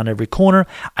surprise around every corner.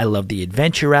 I love the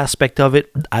adventure aspect of it.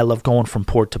 I love going from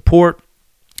port to port.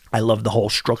 I love the whole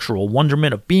structural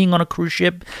wonderment of being on a cruise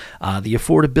ship. The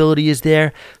affordability is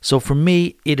there. So for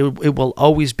me, it will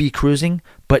always be cruising.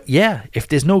 But yeah, if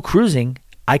there's no cruising,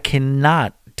 I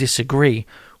cannot disagree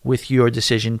with your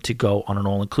decision to go on an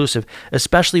all-inclusive,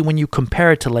 especially when you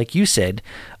compare it to, like you said,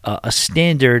 a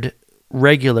standard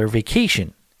regular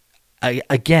vacation.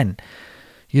 Again,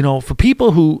 for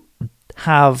people who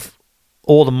have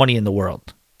all the money in the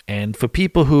world, and for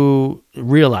people who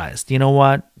realized, you know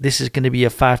what, this is going to be a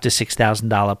 $5,000 to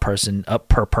 $6,000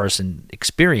 per person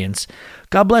experience,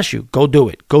 God bless you. Go do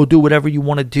it. Go do whatever you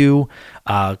want to do.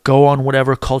 Go on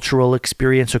whatever cultural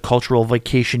experience or cultural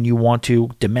vacation you want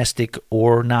to, domestic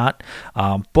or not.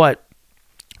 But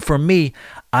for me,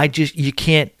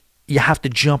 you have to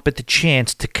jump at the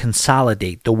chance to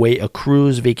consolidate the way a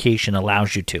cruise vacation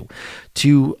allows you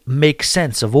to make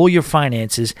sense of all your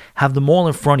finances, have them all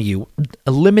in front of you,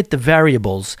 limit the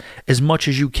variables as much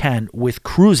as you can. With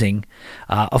cruising,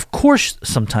 of course,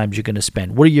 sometimes you're going to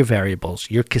spend. What are your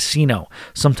variables? Your casino,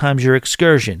 sometimes your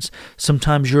excursions,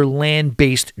 sometimes your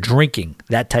land-based drinking,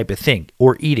 that type of thing,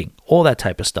 or eating, all that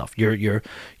type of stuff. Your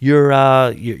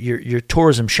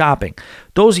tourism shopping.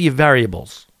 Those are your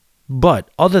variables. But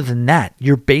other than that,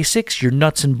 your basics, your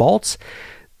nuts and bolts,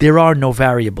 there are no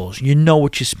variables. You know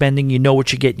what you're spending. You know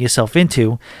what you're getting yourself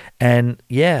into. And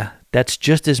yeah, that's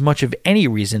just as much of any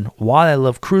reason why I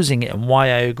love cruising and why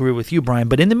I agree with you, Brian.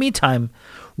 But in the meantime,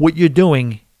 what you're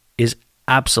doing is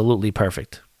absolutely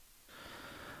perfect.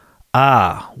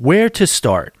 Where to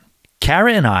start?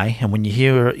 Kara and I, and when you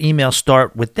hear our email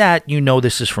start with that, you know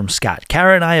this is from Scott.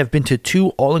 Kara and I have been to 2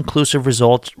 all-inclusive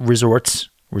resorts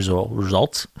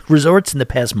in the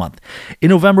past month. In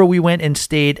November, we went and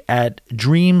stayed at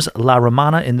Dreams La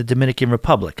Romana in the Dominican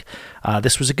Republic.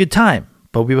 This was a good time,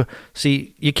 but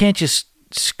you can't just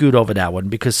scoot over that one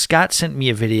because Scott sent me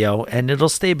a video and it'll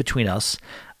stay between us.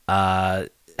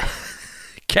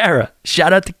 Kara,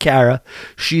 shout out to Kara.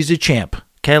 She's a champ.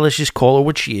 Okay, let's just call her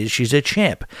what she is. She's a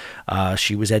champ.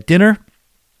 She was at dinner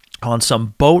on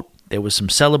some boat. There was some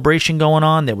celebration going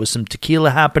on. There was some tequila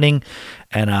happening.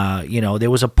 And,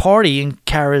 there was a party in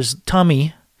Kara's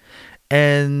tummy.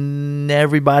 And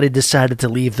everybody decided to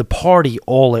leave the party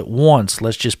all at once.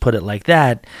 Let's just put it like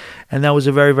that. And that was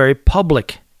a very, very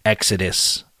public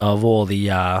exodus of all the,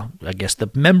 the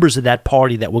members of that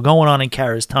party that were going on in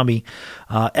Kara's tummy.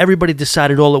 Everybody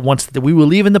decided all at once that we were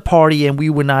leaving the party and we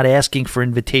were not asking for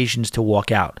invitations to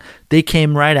walk out. They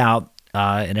came right out.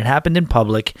 And it happened in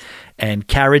public, and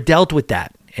Kara dealt with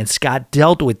that, and Scott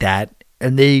dealt with that,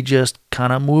 and they just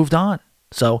kind of moved on.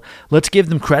 So let's give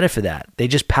them credit for that. They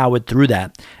just powered through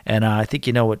that, and I think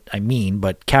you know what I mean.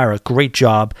 But Kara, great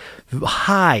job.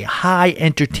 High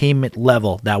entertainment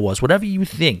level that was. Whatever you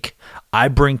think I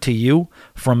bring to you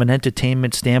from an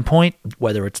entertainment standpoint,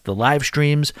 whether it's the live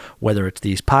streams, whether it's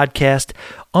these podcasts,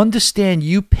 understand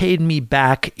you paid me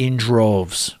back in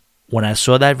droves when I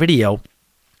saw that video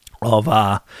of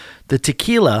the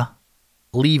tequila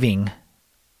leaving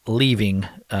leaving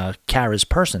Kara's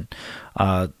person.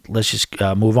 Let's just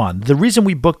move on. The reason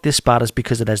we booked this spot is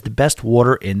because it has the best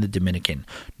water in the Dominican.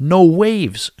 No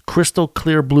waves, crystal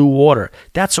clear blue water.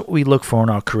 That's what we look for in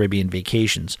our Caribbean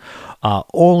vacations.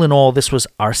 All in all, this was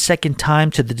our second time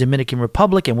to the Dominican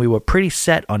Republic, and we were pretty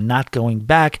set on not going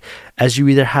back, as you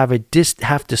either have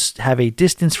to have a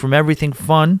distance from everything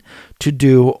fun to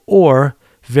do, or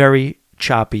very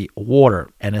choppy water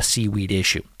and a seaweed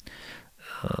issue.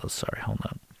 Sorry, hold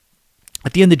on.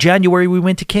 At the end of January, we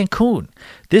went to Cancun.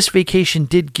 This vacation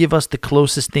did give us the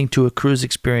closest thing to a cruise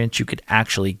experience you could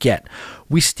actually get.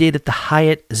 We stayed at the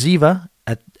Hyatt Ziva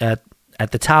at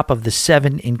the top of the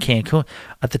 7 in Cancun.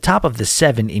 At the top of the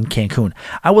 7 in Cancun.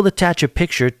 I will attach a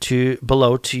picture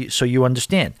below so you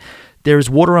understand. There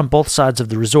is water on both sides of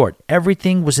the resort.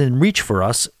 Everything was in reach for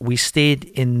us. We stayed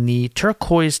in the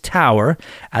Turquoise Tower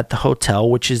at the hotel,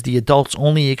 which is the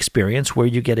adults-only experience where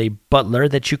you get a butler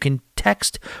that you can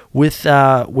text with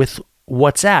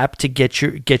WhatsApp to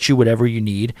get you whatever you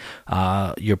need.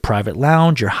 Your private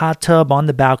lounge, your hot tub on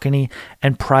the balcony,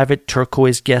 and private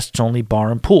turquoise guests-only bar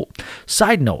and pool.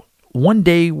 Side note. One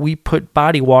day we put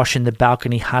body wash in the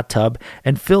balcony hot tub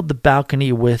and filled the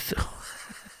balcony with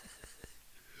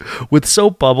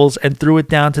soap bubbles and threw it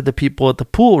down to the people at the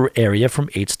pool area from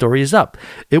 8 stories up.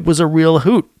 It was a real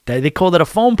hoot. They called it a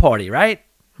foam party, right?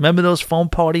 Remember those foam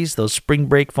parties, those spring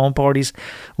break foam parties?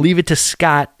 Leave it to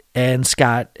Scott and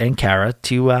Kara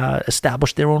to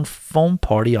establish their own foam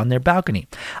party on their balcony.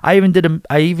 I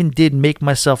even did make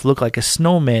myself look like a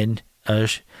snowman.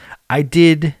 I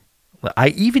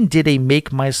even did a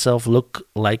make myself look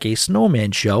like a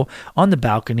snowman show on the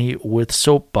balcony with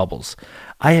soap bubbles.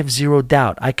 I have zero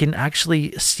doubt. I can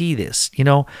actually see this.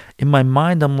 In my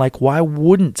mind, I'm like, why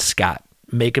wouldn't Scott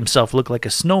make himself look like a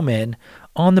snowman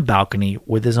on the balcony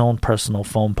with his own personal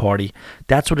foam party?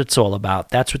 That's what it's all about.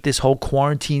 That's what this whole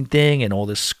quarantine thing and all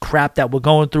this crap that we're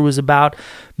going through is about.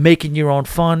 Making your own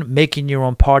fun, making your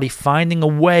own party, finding a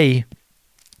way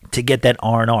to get that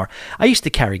R&R. I used to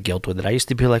carry guilt with it. I used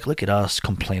to be like, look at us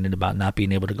complaining about not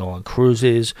being able to go on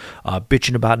cruises,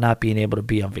 bitching about not being able to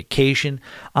be on vacation.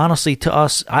 Honestly, to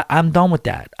us, I'm done with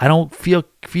that. I don't feel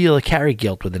a carry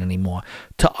guilt with it anymore.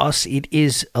 To us, it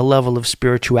is a level of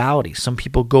spirituality. Some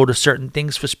people go to certain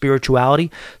things for spirituality.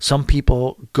 Some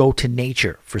people go to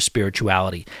nature for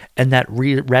spirituality and that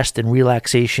rest and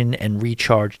relaxation and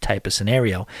recharge type of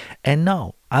scenario. And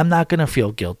no, I'm not going to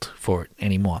feel guilt for it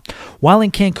anymore. While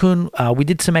in Cancun, we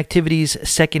did some activities.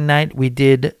 Second night, we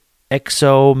did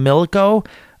Xochimilco,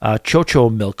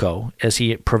 Xochimilco, as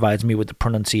he provides me with the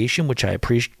pronunciation, which I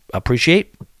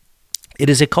appreciate. It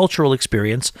is a cultural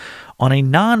experience on a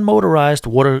non-motorized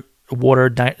water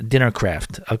dinner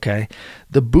craft. Okay,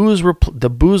 the booze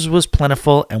was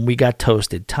plentiful and we got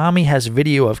toasted. Tommy has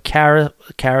video of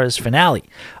Kara's finale.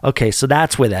 Okay, so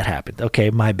that's where that happened. Okay,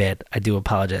 my bad. I do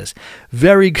apologize.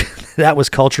 Very good. That was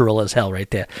cultural as hell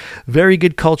right there. Very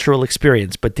good cultural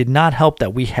experience, but did not help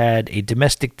that we had a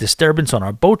domestic disturbance on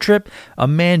our boat trip. A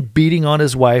man beating on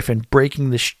his wife and breaking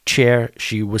the chair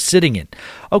she was sitting in.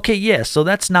 Okay, yeah, so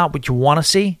that's not what you want to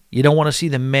see. You don't want to see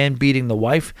the man beating the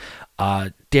wife.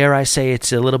 Dare I say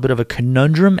it's a little bit of a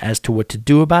conundrum as to what to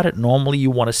do about it. Normally you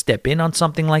want to step in on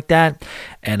something like that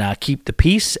and keep the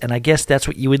peace, and I guess that's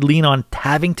what you would lean on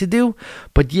having to do.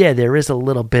 But yeah, there is a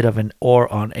little bit of an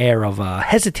air of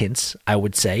hesitance, I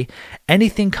would say.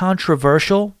 Anything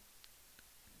controversial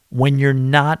when you're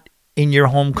not in your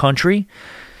home country,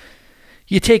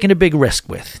 you're taking a big risk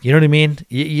with. You know what I mean?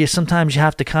 You sometimes you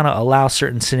have to kind of allow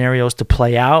certain scenarios to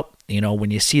play out.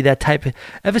 When you see that type of...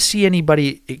 Ever see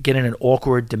anybody get in an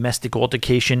awkward domestic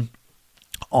altercation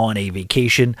on a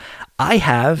vacation? I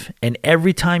have, and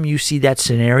every time you see that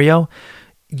scenario,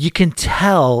 you can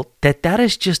tell that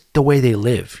is just the way they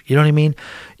live. You know what I mean?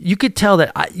 You could tell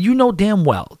that... You know damn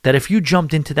well that if you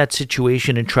jumped into that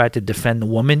situation and tried to defend the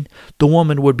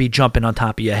woman would be jumping on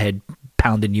top of your head,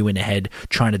 pounding you in the head,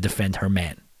 trying to defend her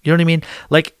man. You know what I mean?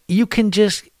 Like, you can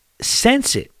just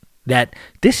sense it. That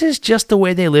this is just the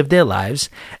way they live their lives.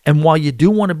 And while you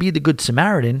do want to be the good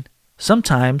Samaritan,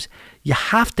 sometimes you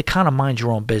have to kind of mind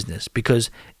your own business because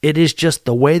it is just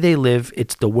the way they live.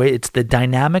 It's the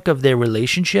dynamic of their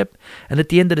relationship. And at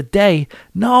the end of the day,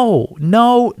 no.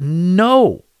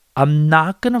 I'm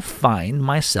not going to find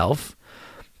myself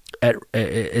at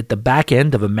the back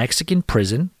end of a Mexican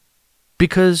prison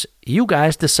because you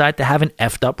guys decide to have an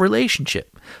effed up relationship.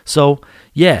 So,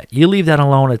 yeah, you leave that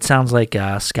alone. It sounds like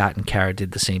Scott and Kara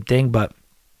did the same thing, but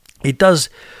it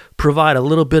does provide a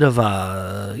little bit of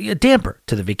a damper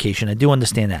to the vacation. I do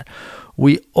understand that.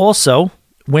 We also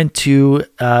went to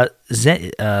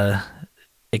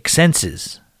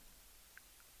Exenses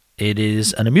It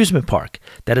is an amusement park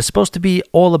that is supposed to be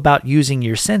all about using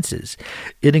your senses.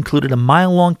 It included a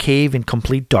mile-long cave in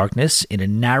complete darkness, in a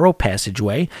narrow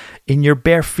passageway, in your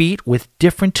bare feet with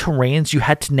different terrains you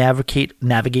had to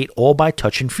navigate all by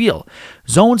touch and feel.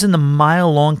 Zones in the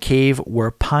mile-long cave were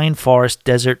pine forest,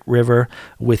 desert, river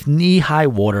with knee-high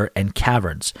water and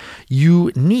caverns.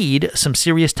 You need some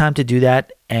serious time to do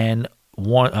that and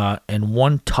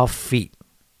one tough feet.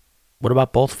 What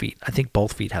about both feet? I think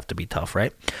both feet have to be tough,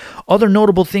 right? Other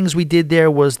notable things we did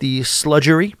there was the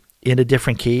sludgery in a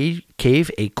different cave,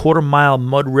 a quarter-mile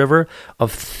mud river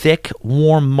of thick,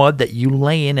 warm mud that you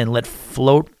lay in and let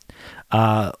float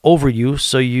over you,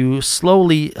 so you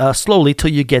slowly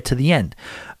till you get to the end.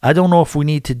 I don't know if we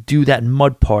need to do that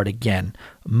mud part again.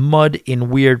 Mud in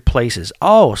weird places.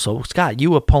 Oh, so Scott, you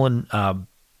were pulling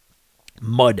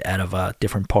mud out of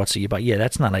different parts of your body. Yeah,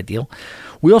 that's not ideal.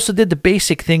 We also did the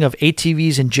basic thing of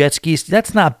ATVs and jet skis.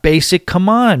 That's not basic. Come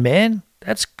on, man.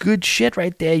 That's good shit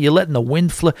right there. You're letting the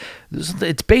wind flow.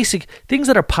 It's basic. Things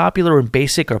that are popular and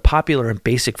basic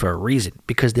for a reason,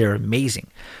 because they're amazing.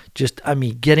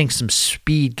 Getting some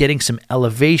speed, getting some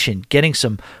elevation, getting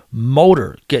some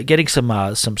motor, getting some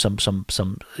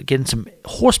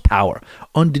horsepower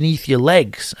underneath your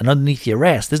legs and underneath your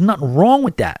ass. There's nothing wrong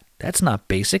with that. That's not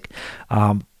basic.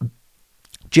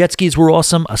 Jet skis were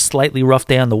awesome. A slightly rough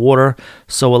day on the water,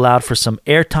 so allowed for some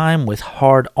airtime with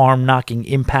hard arm-knocking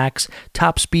impacts.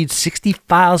 Top speed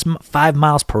 65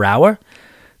 miles per hour.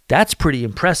 That's pretty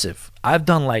impressive. I've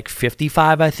done like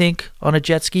 55, I think, on a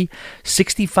jet ski.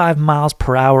 65 miles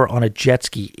per hour on a jet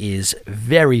ski is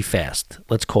very fast.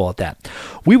 Let's call it that.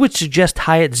 We would suggest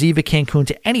Hyatt Ziva Cancun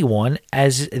to anyone,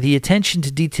 as the attention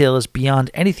to detail is beyond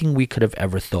anything we could have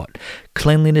ever thought.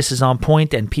 Cleanliness is on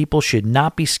point, and people should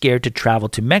not be scared to travel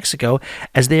to Mexico,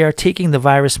 as they are taking the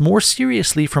virus more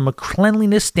seriously from a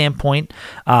cleanliness standpoint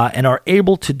and are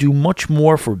able to do much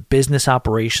more for business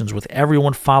operations, with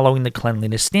everyone following the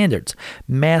cleanliness standards.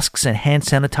 Masks and hand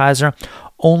sanitizer,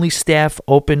 only staff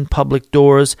open public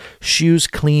doors, shoes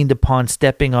cleaned upon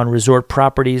stepping on resort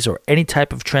properties or any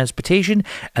type of transportation,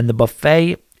 and the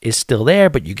buffet is still there,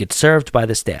 but you get served by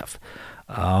the staff.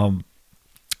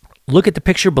 Look at the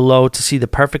picture below to see the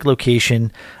perfect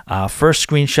location. First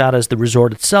screenshot is the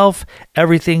resort itself.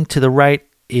 Everything to the right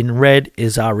in red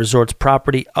is our resort's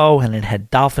property. Oh, and it had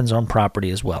dolphins on property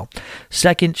as well.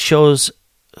 Second shows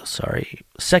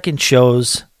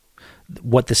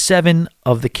what the 7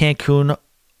 of the Cancun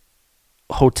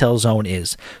hotel zone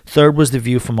is. Third was the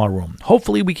view from our room.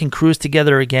 Hopefully we can cruise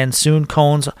together again soon,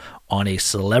 Cones, on a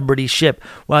celebrity ship.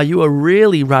 Wow, you are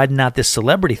really riding out this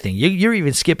celebrity thing. You're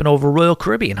even skipping over Royal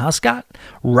Caribbean, huh, Scott?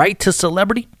 Right to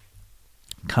celebrity?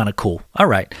 Kind of cool. All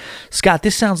right. Scott,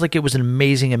 this sounds like it was an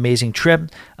amazing, amazing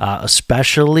trip,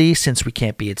 especially since we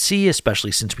can't be at sea,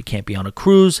 especially since we can't be on a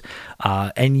cruise.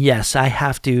 And yes,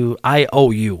 I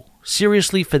owe you.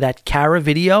 Seriously, for that Cara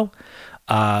video,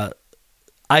 I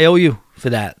owe you for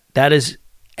that. That is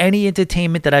any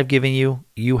entertainment that I've given you,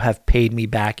 you have paid me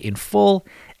back in full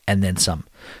and then some.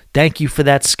 Thank you for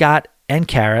that, Scott and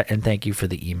Cara, and thank you for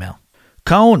the email.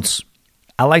 Cones,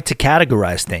 I like to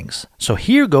categorize things. So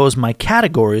here goes my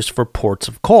categories for ports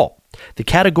of call. The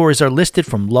categories are listed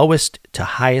from lowest to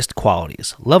highest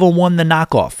qualities. Level 1, the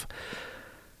knockoff.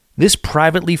 This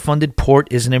privately funded port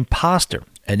is an imposter,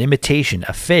 an imitation,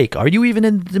 a fake. Are you even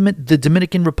in the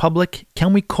Dominican Republic?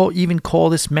 Can we even call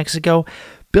this Mexico?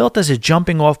 Built as a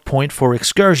jumping off point for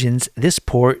excursions, this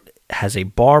port has a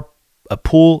bar, a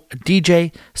pool, a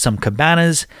DJ, some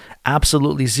cabanas,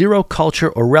 absolutely zero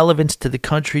culture or relevance to the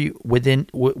country within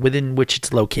which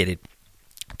it's located.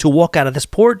 To walk out of this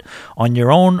port on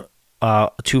your own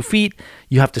 2 feet,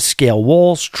 you have to scale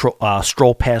walls,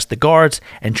 stroll past the guards,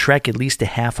 and trek at least a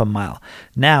half a mile.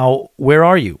 Now, where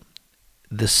are you?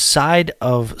 The side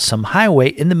of some highway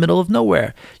in the middle of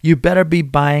nowhere. You better be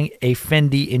buying a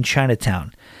Fendi in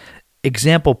Chinatown.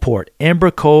 Example port,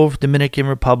 Amber Cove, Dominican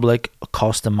Republic,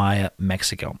 Costa Maya,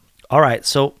 Mexico. All right,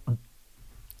 so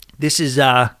this is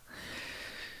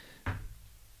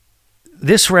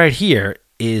this right here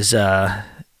is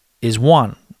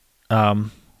Juan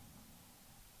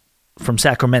from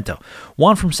Sacramento.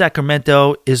 Juan from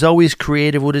Sacramento is always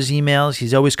creative with his emails.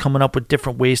 He's always coming up with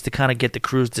different ways to kind of get the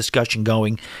cruise discussion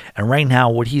going. And right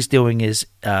now, what he's doing is,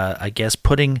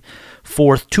 putting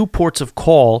forth 2 ports of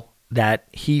call that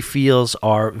he feels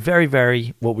are very,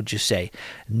 very, what would you say,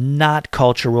 not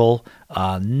cultural,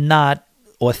 not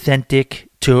authentic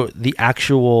to the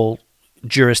actual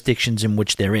jurisdictions in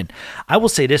which they're in. I will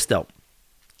say this, though.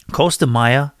 Costa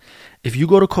Maya, if you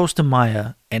go to Costa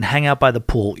Maya and hang out by the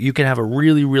pool, you can have a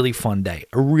really, really fun day,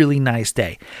 a really nice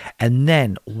day. And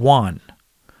then, Juan,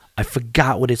 I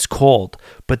forgot what it's called,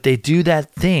 but they do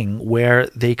that thing where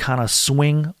they kind of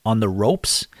swing on the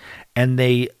ropes and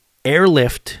they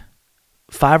airlift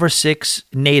 5 or 6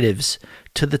 natives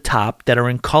to the top that are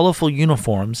in colorful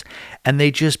uniforms, and they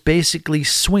just basically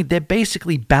swing. They're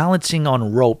basically balancing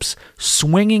on ropes,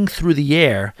 swinging through the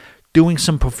air, doing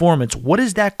some performance. What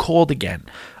is that called again?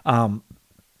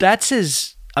 That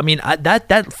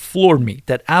floored me.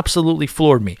 That absolutely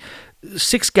floored me.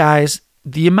 6 guys,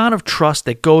 the amount of trust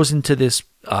that goes into this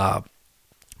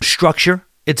structure,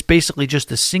 it's basically just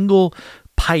a single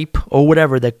pipe or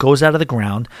whatever that goes out of the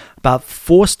ground, about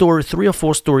 3 or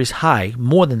 4 stories high,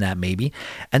 more than that maybe,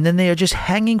 and then they are just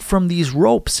hanging from these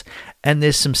ropes, and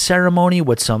there's some ceremony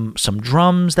with some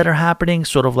drums that are happening,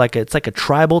 sort of like it's like a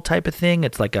tribal type of thing.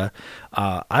 It's like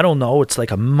it's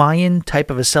like a Mayan type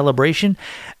of a celebration,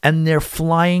 and they're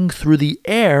flying through the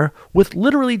air with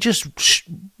literally just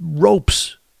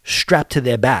ropes strapped to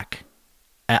their back.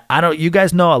 You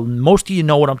guys know, most of you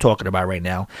know what I'm talking about right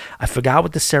now. I forgot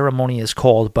what the ceremony is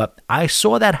called, but I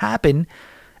saw that happen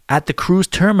at the cruise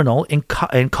terminal in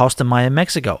Costa Maya,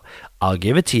 Mexico. I'll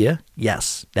give it to you.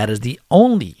 Yes, that is the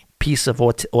only piece of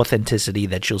authenticity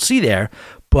that you'll see there,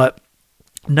 but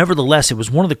nevertheless, it was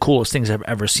one of the coolest things I've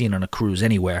ever seen on a cruise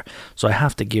anywhere, so I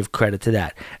have to give credit to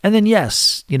that. And then,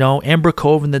 yes, Amber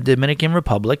Cove in the Dominican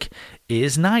Republic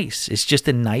is nice. It's just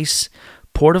a nice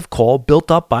port of call built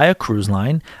up by a cruise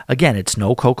line. Again, it's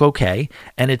no CocoCay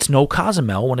and it's no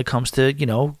Cozumel when it comes to,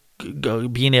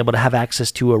 being able to have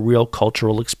access to a real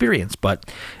cultural experience.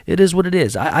 But it is what it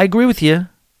is. I agree with you.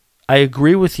 I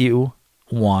agree with you,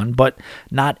 Juan, but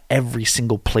not every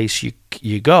single place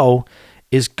you go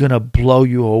is going to blow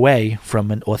you away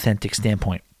from an authentic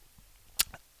standpoint.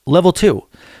 Level 2,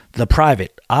 the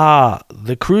private.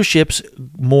 The cruise ship's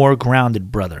more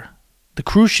grounded, brother. The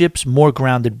cruise ship's more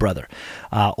grounded, brother.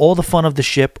 All the fun of the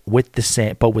ship with the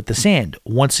sand, but with the sand.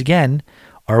 Once again,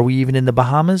 are we even in the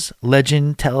Bahamas?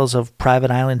 Legend tells of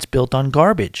private islands built on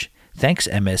garbage. Thanks,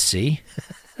 MSC.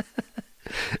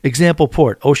 Example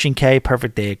port, Ocean Cay,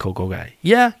 perfect day at CocoCay.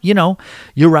 Yeah,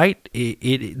 you're right.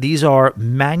 These are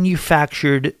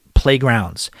manufactured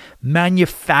playgrounds,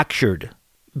 manufactured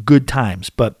good times.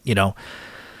 But,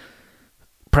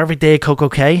 perfect day at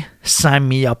CocoCay, sign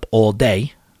me up all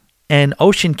day. And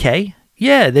Ocean Cay,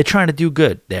 yeah, they're trying to do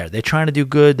good there. They're trying to do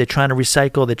good. They're trying to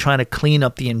recycle. They're trying to clean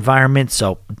up the environment.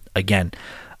 So, again,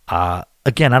 I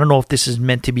don't know if this is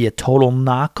meant to be a total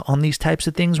knock on these types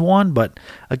of things, Juan. But,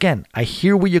 again, I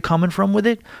hear where you're coming from with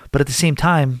it. But at the same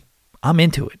time, I'm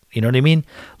into it. You know what I mean?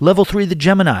 Level 3, the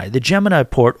Gemini. The Gemini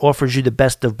port offers you the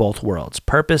best of both worlds.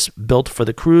 Purpose built for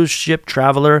the cruise ship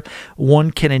traveler.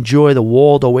 One can enjoy the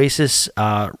walled oasis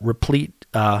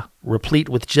replete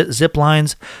with zip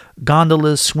lines,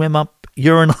 gondolas, swim up,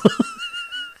 urinal.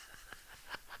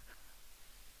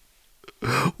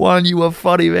 Juan, you are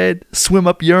funny, man. Swim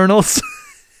up urinals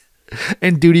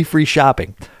and duty-free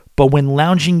shopping. But when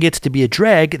lounging gets to be a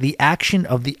drag, the action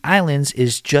of the islands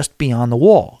is just beyond the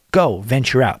wall. Go,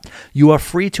 venture out. You are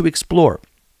free to explore.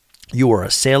 You are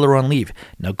a sailor on leave.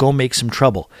 Now go make some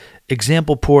trouble.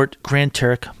 Example port, Grand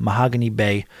Turk, Mahogany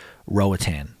Bay,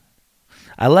 Roatan.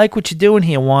 I like what you're doing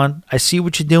here, Juan. I see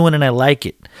what you're doing and I like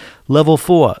it. Level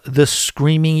 4, the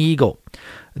Screaming Eagle.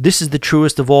 This is the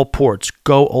truest of all ports.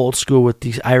 Go old school with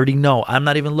these. I already know. I'm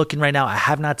not even looking right now. I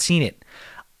have not seen it.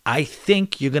 I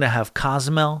think you're going to have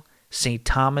Cozumel, St.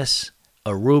 Thomas,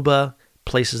 Aruba,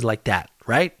 places like that,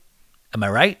 right? Am I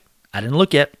right? I didn't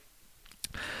look yet.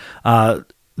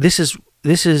 This is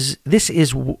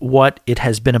what it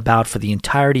has been about for the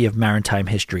entirety of maritime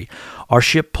history. Our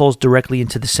ship pulls directly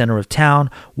into the center of town,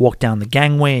 walk down the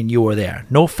gangway, and you are there.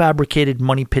 No fabricated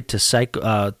money pit to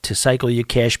cycle your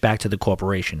cash back to the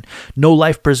corporation. No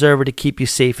life preserver to keep you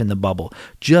safe in the bubble.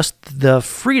 Just the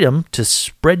freedom to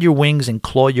spread your wings and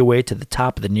claw your way to the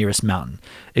top of the nearest mountain.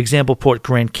 Example port,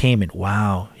 Grand Cayman.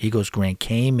 Wow, he goes Grand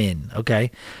Cayman.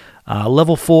 Okay.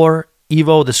 Level 4,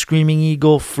 Evo, the Screaming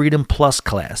Eagle, Freedom Plus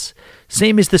class.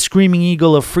 Same as the Screaming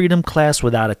Eagle of Freedom class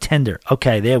without a tender.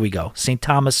 Okay, there we go. St.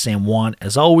 Thomas, San Juan.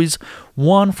 As always,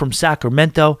 Juan from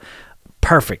Sacramento.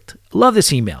 Perfect. Love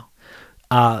this email.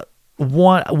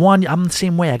 Juan, I'm the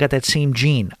same way. I got that same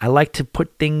gene. I like to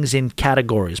put things in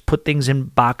categories, put things in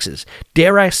boxes.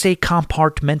 Dare I say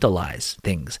compartmentalize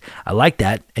things. I like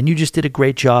that, and you just did a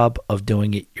great job of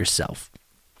doing it yourself.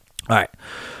 All right.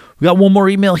 We got one more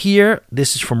email here.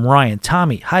 This is from Ryan.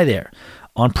 Tommy, hi there.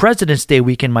 On President's Day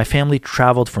weekend, my family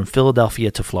traveled from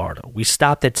Philadelphia to Florida. We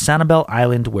stopped at Sanibel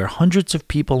Island, where hundreds of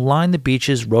people lined the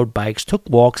beaches, rode bikes, took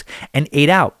walks, and ate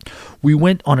out. We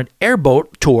went on an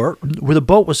airboat tour where the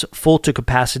boat was full to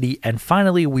capacity, and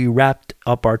finally we wrapped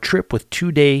up our trip with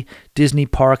 2-day Disney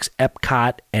parks,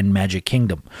 Epcot, and Magic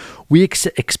Kingdom. We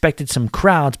expected some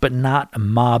crowds, but not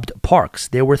mobbed parks.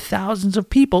 There were thousands of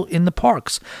people in the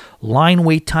parks. Line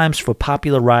wait times for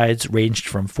popular rides ranged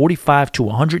from 45 to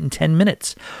 110 minutes.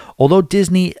 Although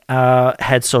Disney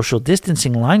had social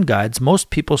distancing line guides, most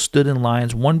people stood in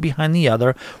lines one behind the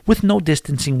other with no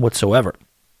distancing whatsoever.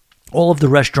 All of the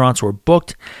restaurants were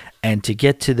booked, and to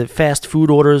get to the fast food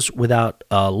orders without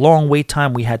a long wait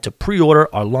time, we had to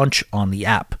pre-order our lunch on the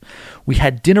app. We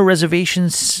had dinner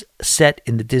reservations set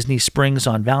in the Disney Springs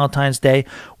on Valentine's Day.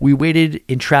 We waited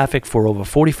in traffic for over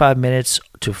 45 minutes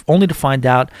only to find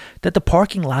out that the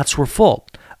parking lots were full.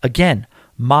 Again,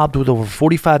 mobbed with over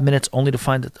 45 minutes only to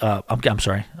find I'm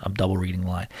sorry, I'm double reading the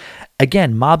line.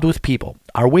 Again, mobbed with people.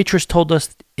 Our waitress told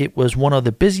us it was one of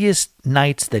the busiest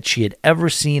nights that she had ever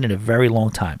seen in a very long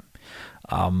time.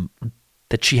 Our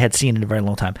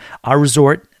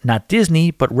resort, not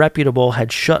Disney, but reputable, had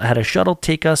a shuttle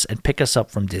take us and pick us up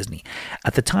from Disney.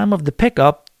 At the time of the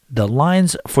pickup, the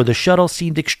lines for the shuttle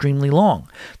seemed extremely long.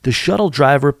 The shuttle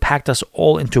driver packed us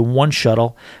all into one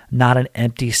shuttle, not an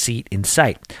empty seat in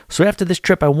sight. So after this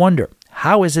trip, I wonder,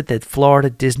 how is it that Florida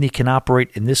Disney can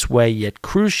operate in this way, yet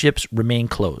cruise ships remain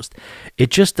closed? It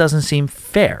just doesn't seem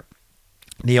fair.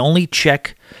 The only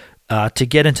check to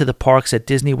get into the parks at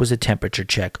Disney was a temperature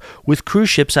check. With cruise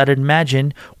ships, I'd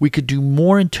imagine we could do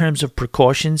more in terms of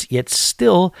precautions, yet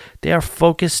still they are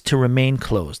focused to remain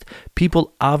closed.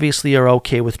 People obviously are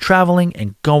okay with traveling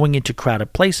and going into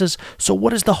crowded places, so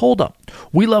what is the holdup?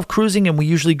 We love cruising and we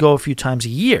usually go a few times a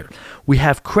year. We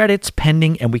have credits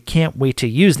pending and we can't wait to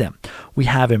use them. We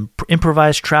have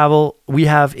improvised travel.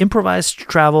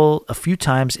 A few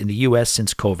times in the U.S.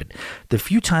 since COVID. The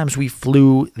few times we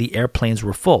flew, the airplanes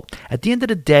were full. At the end of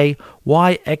the day,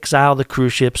 why exile the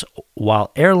cruise ships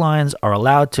while airlines are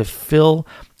allowed to fill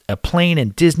a plane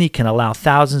and Disney can allow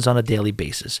thousands on a daily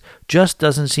basis? Just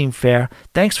doesn't seem fair.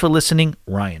 Thanks for listening,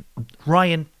 Ryan.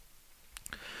 Ryan,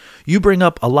 you bring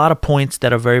up a lot of points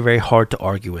that are very, very hard to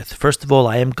argue with. First of all,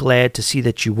 I am glad to see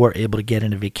that you were able to get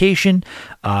in a vacation.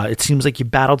 It seems like you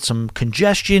battled some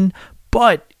congestion,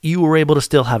 but you were able to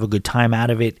still have a good time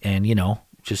out of it, and,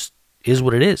 just is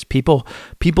what it is. People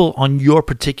on your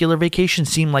particular vacation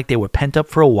seemed like they were pent up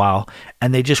for a while,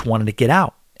 and they just wanted to get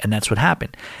out, and that's what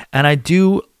happened. And I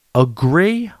do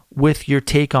agree with your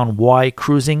take on why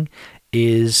cruising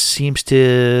seems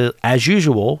to, as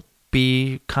usual,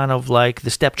 be kind of like the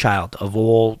stepchild of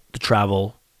all the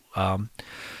travel options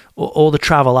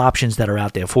that are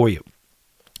out there for you.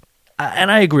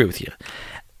 And I agree with you.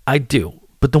 I do.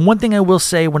 But the one thing I will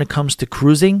say when it comes to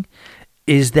cruising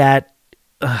is that,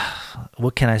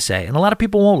 what can I say? And a lot of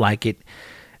people won't like it.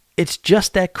 It's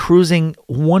just that cruising,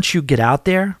 once you get out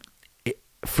there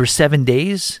for 7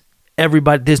 days,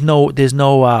 everybody, there's no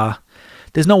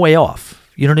way off.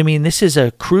 You know what I mean? This is a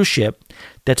cruise ship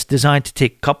that's designed to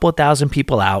take a couple of thousand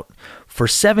people out. For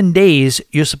 7 days,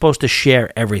 you're supposed to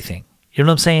share everything. You know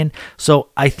what I'm saying? So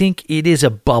I think it is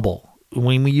a bubble.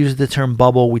 When we use the term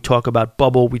bubble, we talk about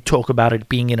it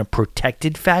being in a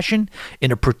protected fashion,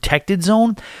 in a protected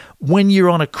zone. When you're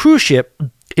on a cruise ship,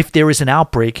 if there is an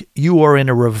outbreak, you are in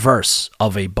a reverse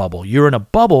of a bubble. You're in a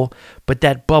bubble, but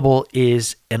that bubble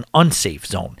is an unsafe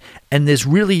zone. And there's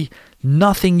really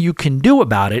nothing you can do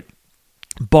about it,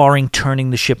 barring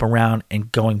turning the ship around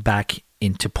and going back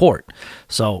into port.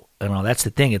 So, that's the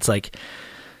thing. It's like,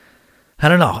 I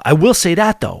don't know. I will say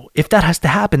that, though. If that has to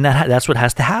happen, that's what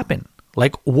has to happen.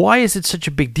 Like, why is it such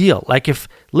a big deal? Like,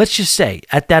 let's just say,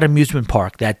 at that amusement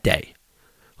park that day,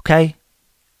 okay?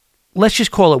 Let's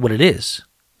just call it what it is.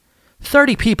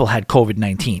 30 people had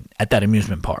COVID-19 at that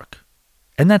amusement park.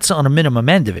 And that's on a minimum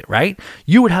end of it, right?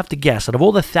 You would have to guess, out of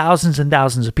all the thousands and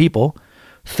thousands of people,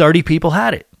 30 people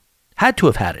had it. Had to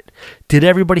have had it. Did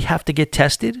everybody have to get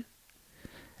tested?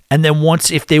 And then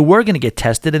if they were going to get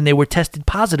tested and they were tested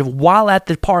positive while at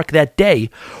the park that day,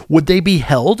 would they be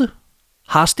held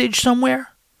hostage somewhere?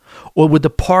 Or would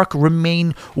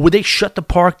would they shut the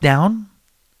park down?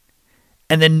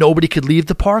 And then nobody could leave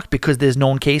the park because there's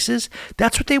known cases?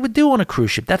 That's what they would do on a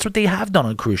cruise ship. That's what they have done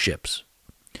on cruise ships.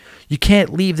 You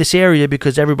can't leave this area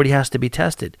because everybody has to be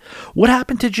tested. What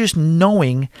happened to just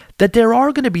knowing that there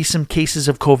are going to be some cases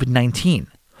of COVID-19?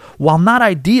 While not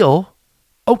ideal,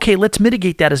 okay, let's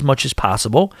mitigate that as much as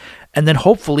possible, and then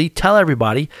hopefully tell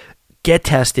everybody, get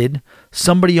tested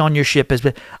somebody on your ship has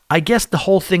been... I guess the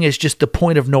whole thing is just the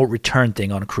point of no return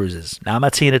thing on cruises. Now, I'm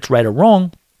not saying it's right or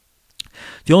wrong.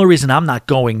 The only reason I'm not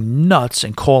going nuts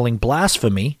and calling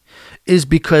blasphemy is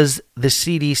because the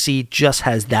CDC just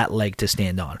has that leg to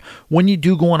stand on. When you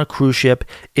do go on a cruise ship,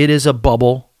 it is a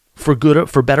bubble, for good,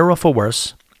 for better or for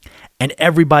worse, and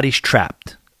everybody's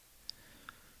trapped.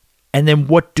 And then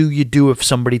what do you do if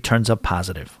somebody turns up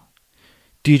positive?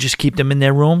 Do you just keep them in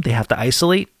their room? They have to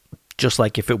isolate, just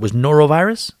like if it was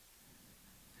norovirus?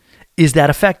 Is that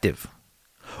effective?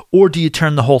 Or do you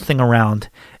turn the whole thing around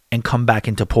and come back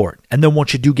into port? And then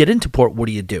once you do get into port, what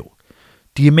do?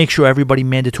 Do you make sure everybody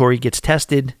mandatory gets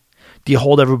tested? Do you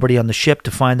hold everybody on the ship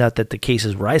to find out that the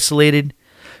cases were isolated?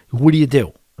 What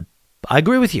do? I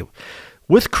agree with you.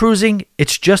 With cruising,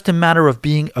 it's just a matter of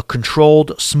being a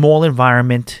controlled, small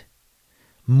environment,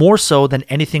 more so than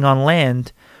anything on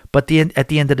land. But at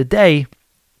the end of the day,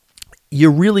 you're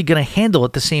really going to handle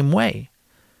it the same way.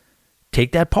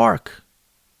 Take that park.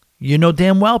 You know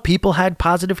damn well people had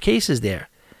positive cases there.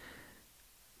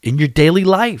 In your daily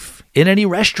life, in any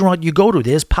restaurant you go to,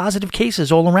 there's positive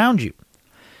cases all around you.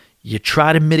 You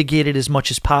try to mitigate it as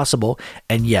much as possible.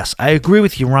 And yes, I agree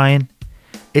with you, Ryan.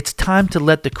 It's time to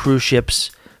let the cruise ships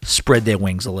spread their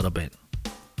wings a little bit.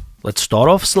 Let's start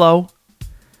off slow.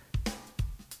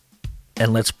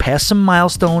 And let's pass some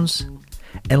milestones.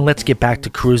 And let's get back to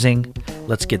cruising.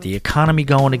 Let's get the economy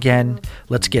going again.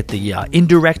 Let's get the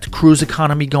indirect cruise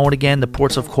economy going again. The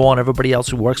ports of call and everybody else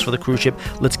who works for the cruise ship.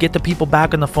 Let's get the people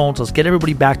back on the phones. Let's get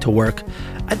everybody back to work.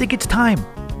 I think it's time.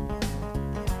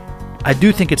 I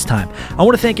do think it's time. I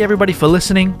want to thank everybody for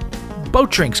listening.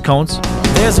 Boat Drinks, Cones.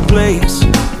 There's a place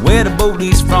where the boat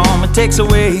leaves from. It takes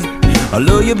away all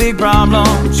of your big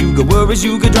problems. You could worries,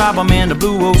 you could drop them in the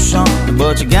blue ocean.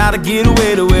 But you gotta get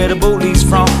away to where the boat leaves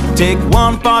from. Take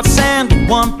 1 part sand,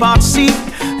 1 part sea,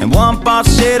 and 1 part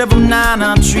shade of a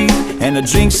 9-nut tree. And the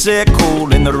drinks set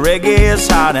cold and the reggae is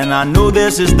hot, and I know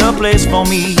this is the place for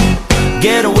me.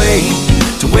 Get away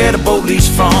to where the boat leaves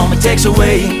from. It takes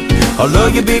away all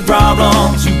of your big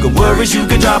problems. You could worries, you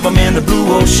could drop them in the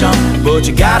blue ocean. But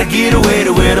you gotta get away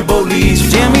to where the boat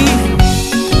leaves. Jimmy.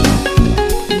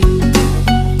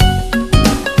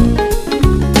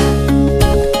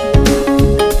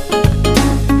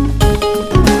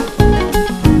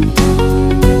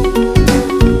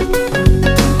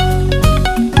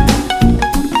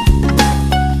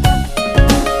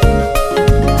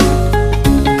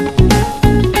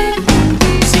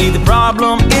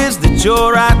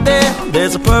 You're right there,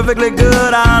 there's a perfectly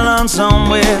good island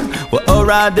somewhere where a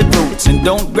ride that floats, and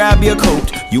don't grab your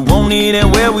coat, you won't need it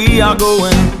where we are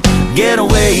going. Get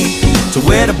away to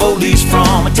where the boat leaves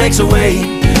from. It takes away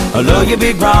all of your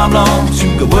big problems.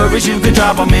 You could worries, you could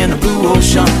drop them in the blue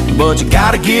ocean. But you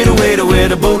gotta get away to where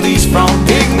the boat leaves from.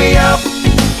 Pick me up,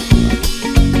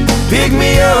 pick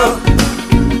me up,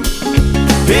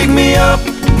 pick me up.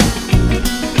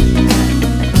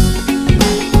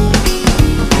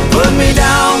 Put me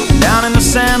down, down in the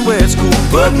sand where it's cool.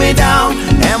 Put me down,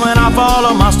 and when I fall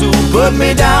on my stool, put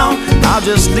me down. I'll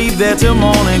just leave there till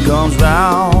morning comes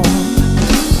round.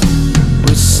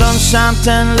 With sunshine,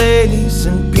 10 ladies,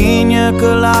 and pina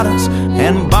coladas,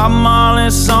 and Bob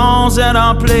Marley songs that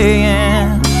are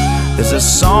playing. There's a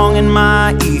song in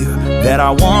my ear that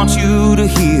I want you to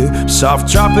hear.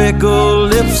 Soft tropical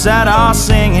lips that are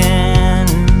singing.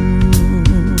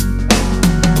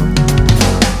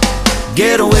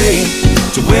 Get away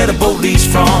to where the boat leaves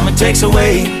from. It takes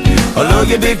away all of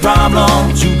your big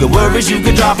problems. You could worries, you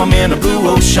could drop them in the blue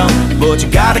ocean. But you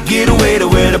gotta get away to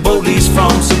where the boat leaves from.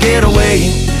 So get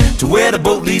away to where the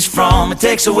boat leaves from. It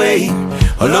takes away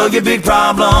all of your big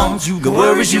problems. You could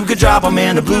worries, you could drop them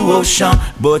in the blue ocean.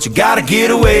 But you gotta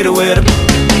get away to where the...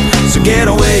 So get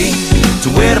away to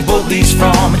where the boat leaves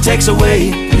from. It takes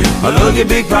away all of your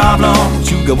big problems.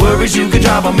 You got worries, you could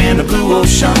drop them in the blue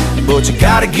ocean. But you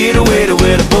gotta get away to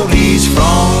where the boat leaves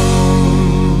from.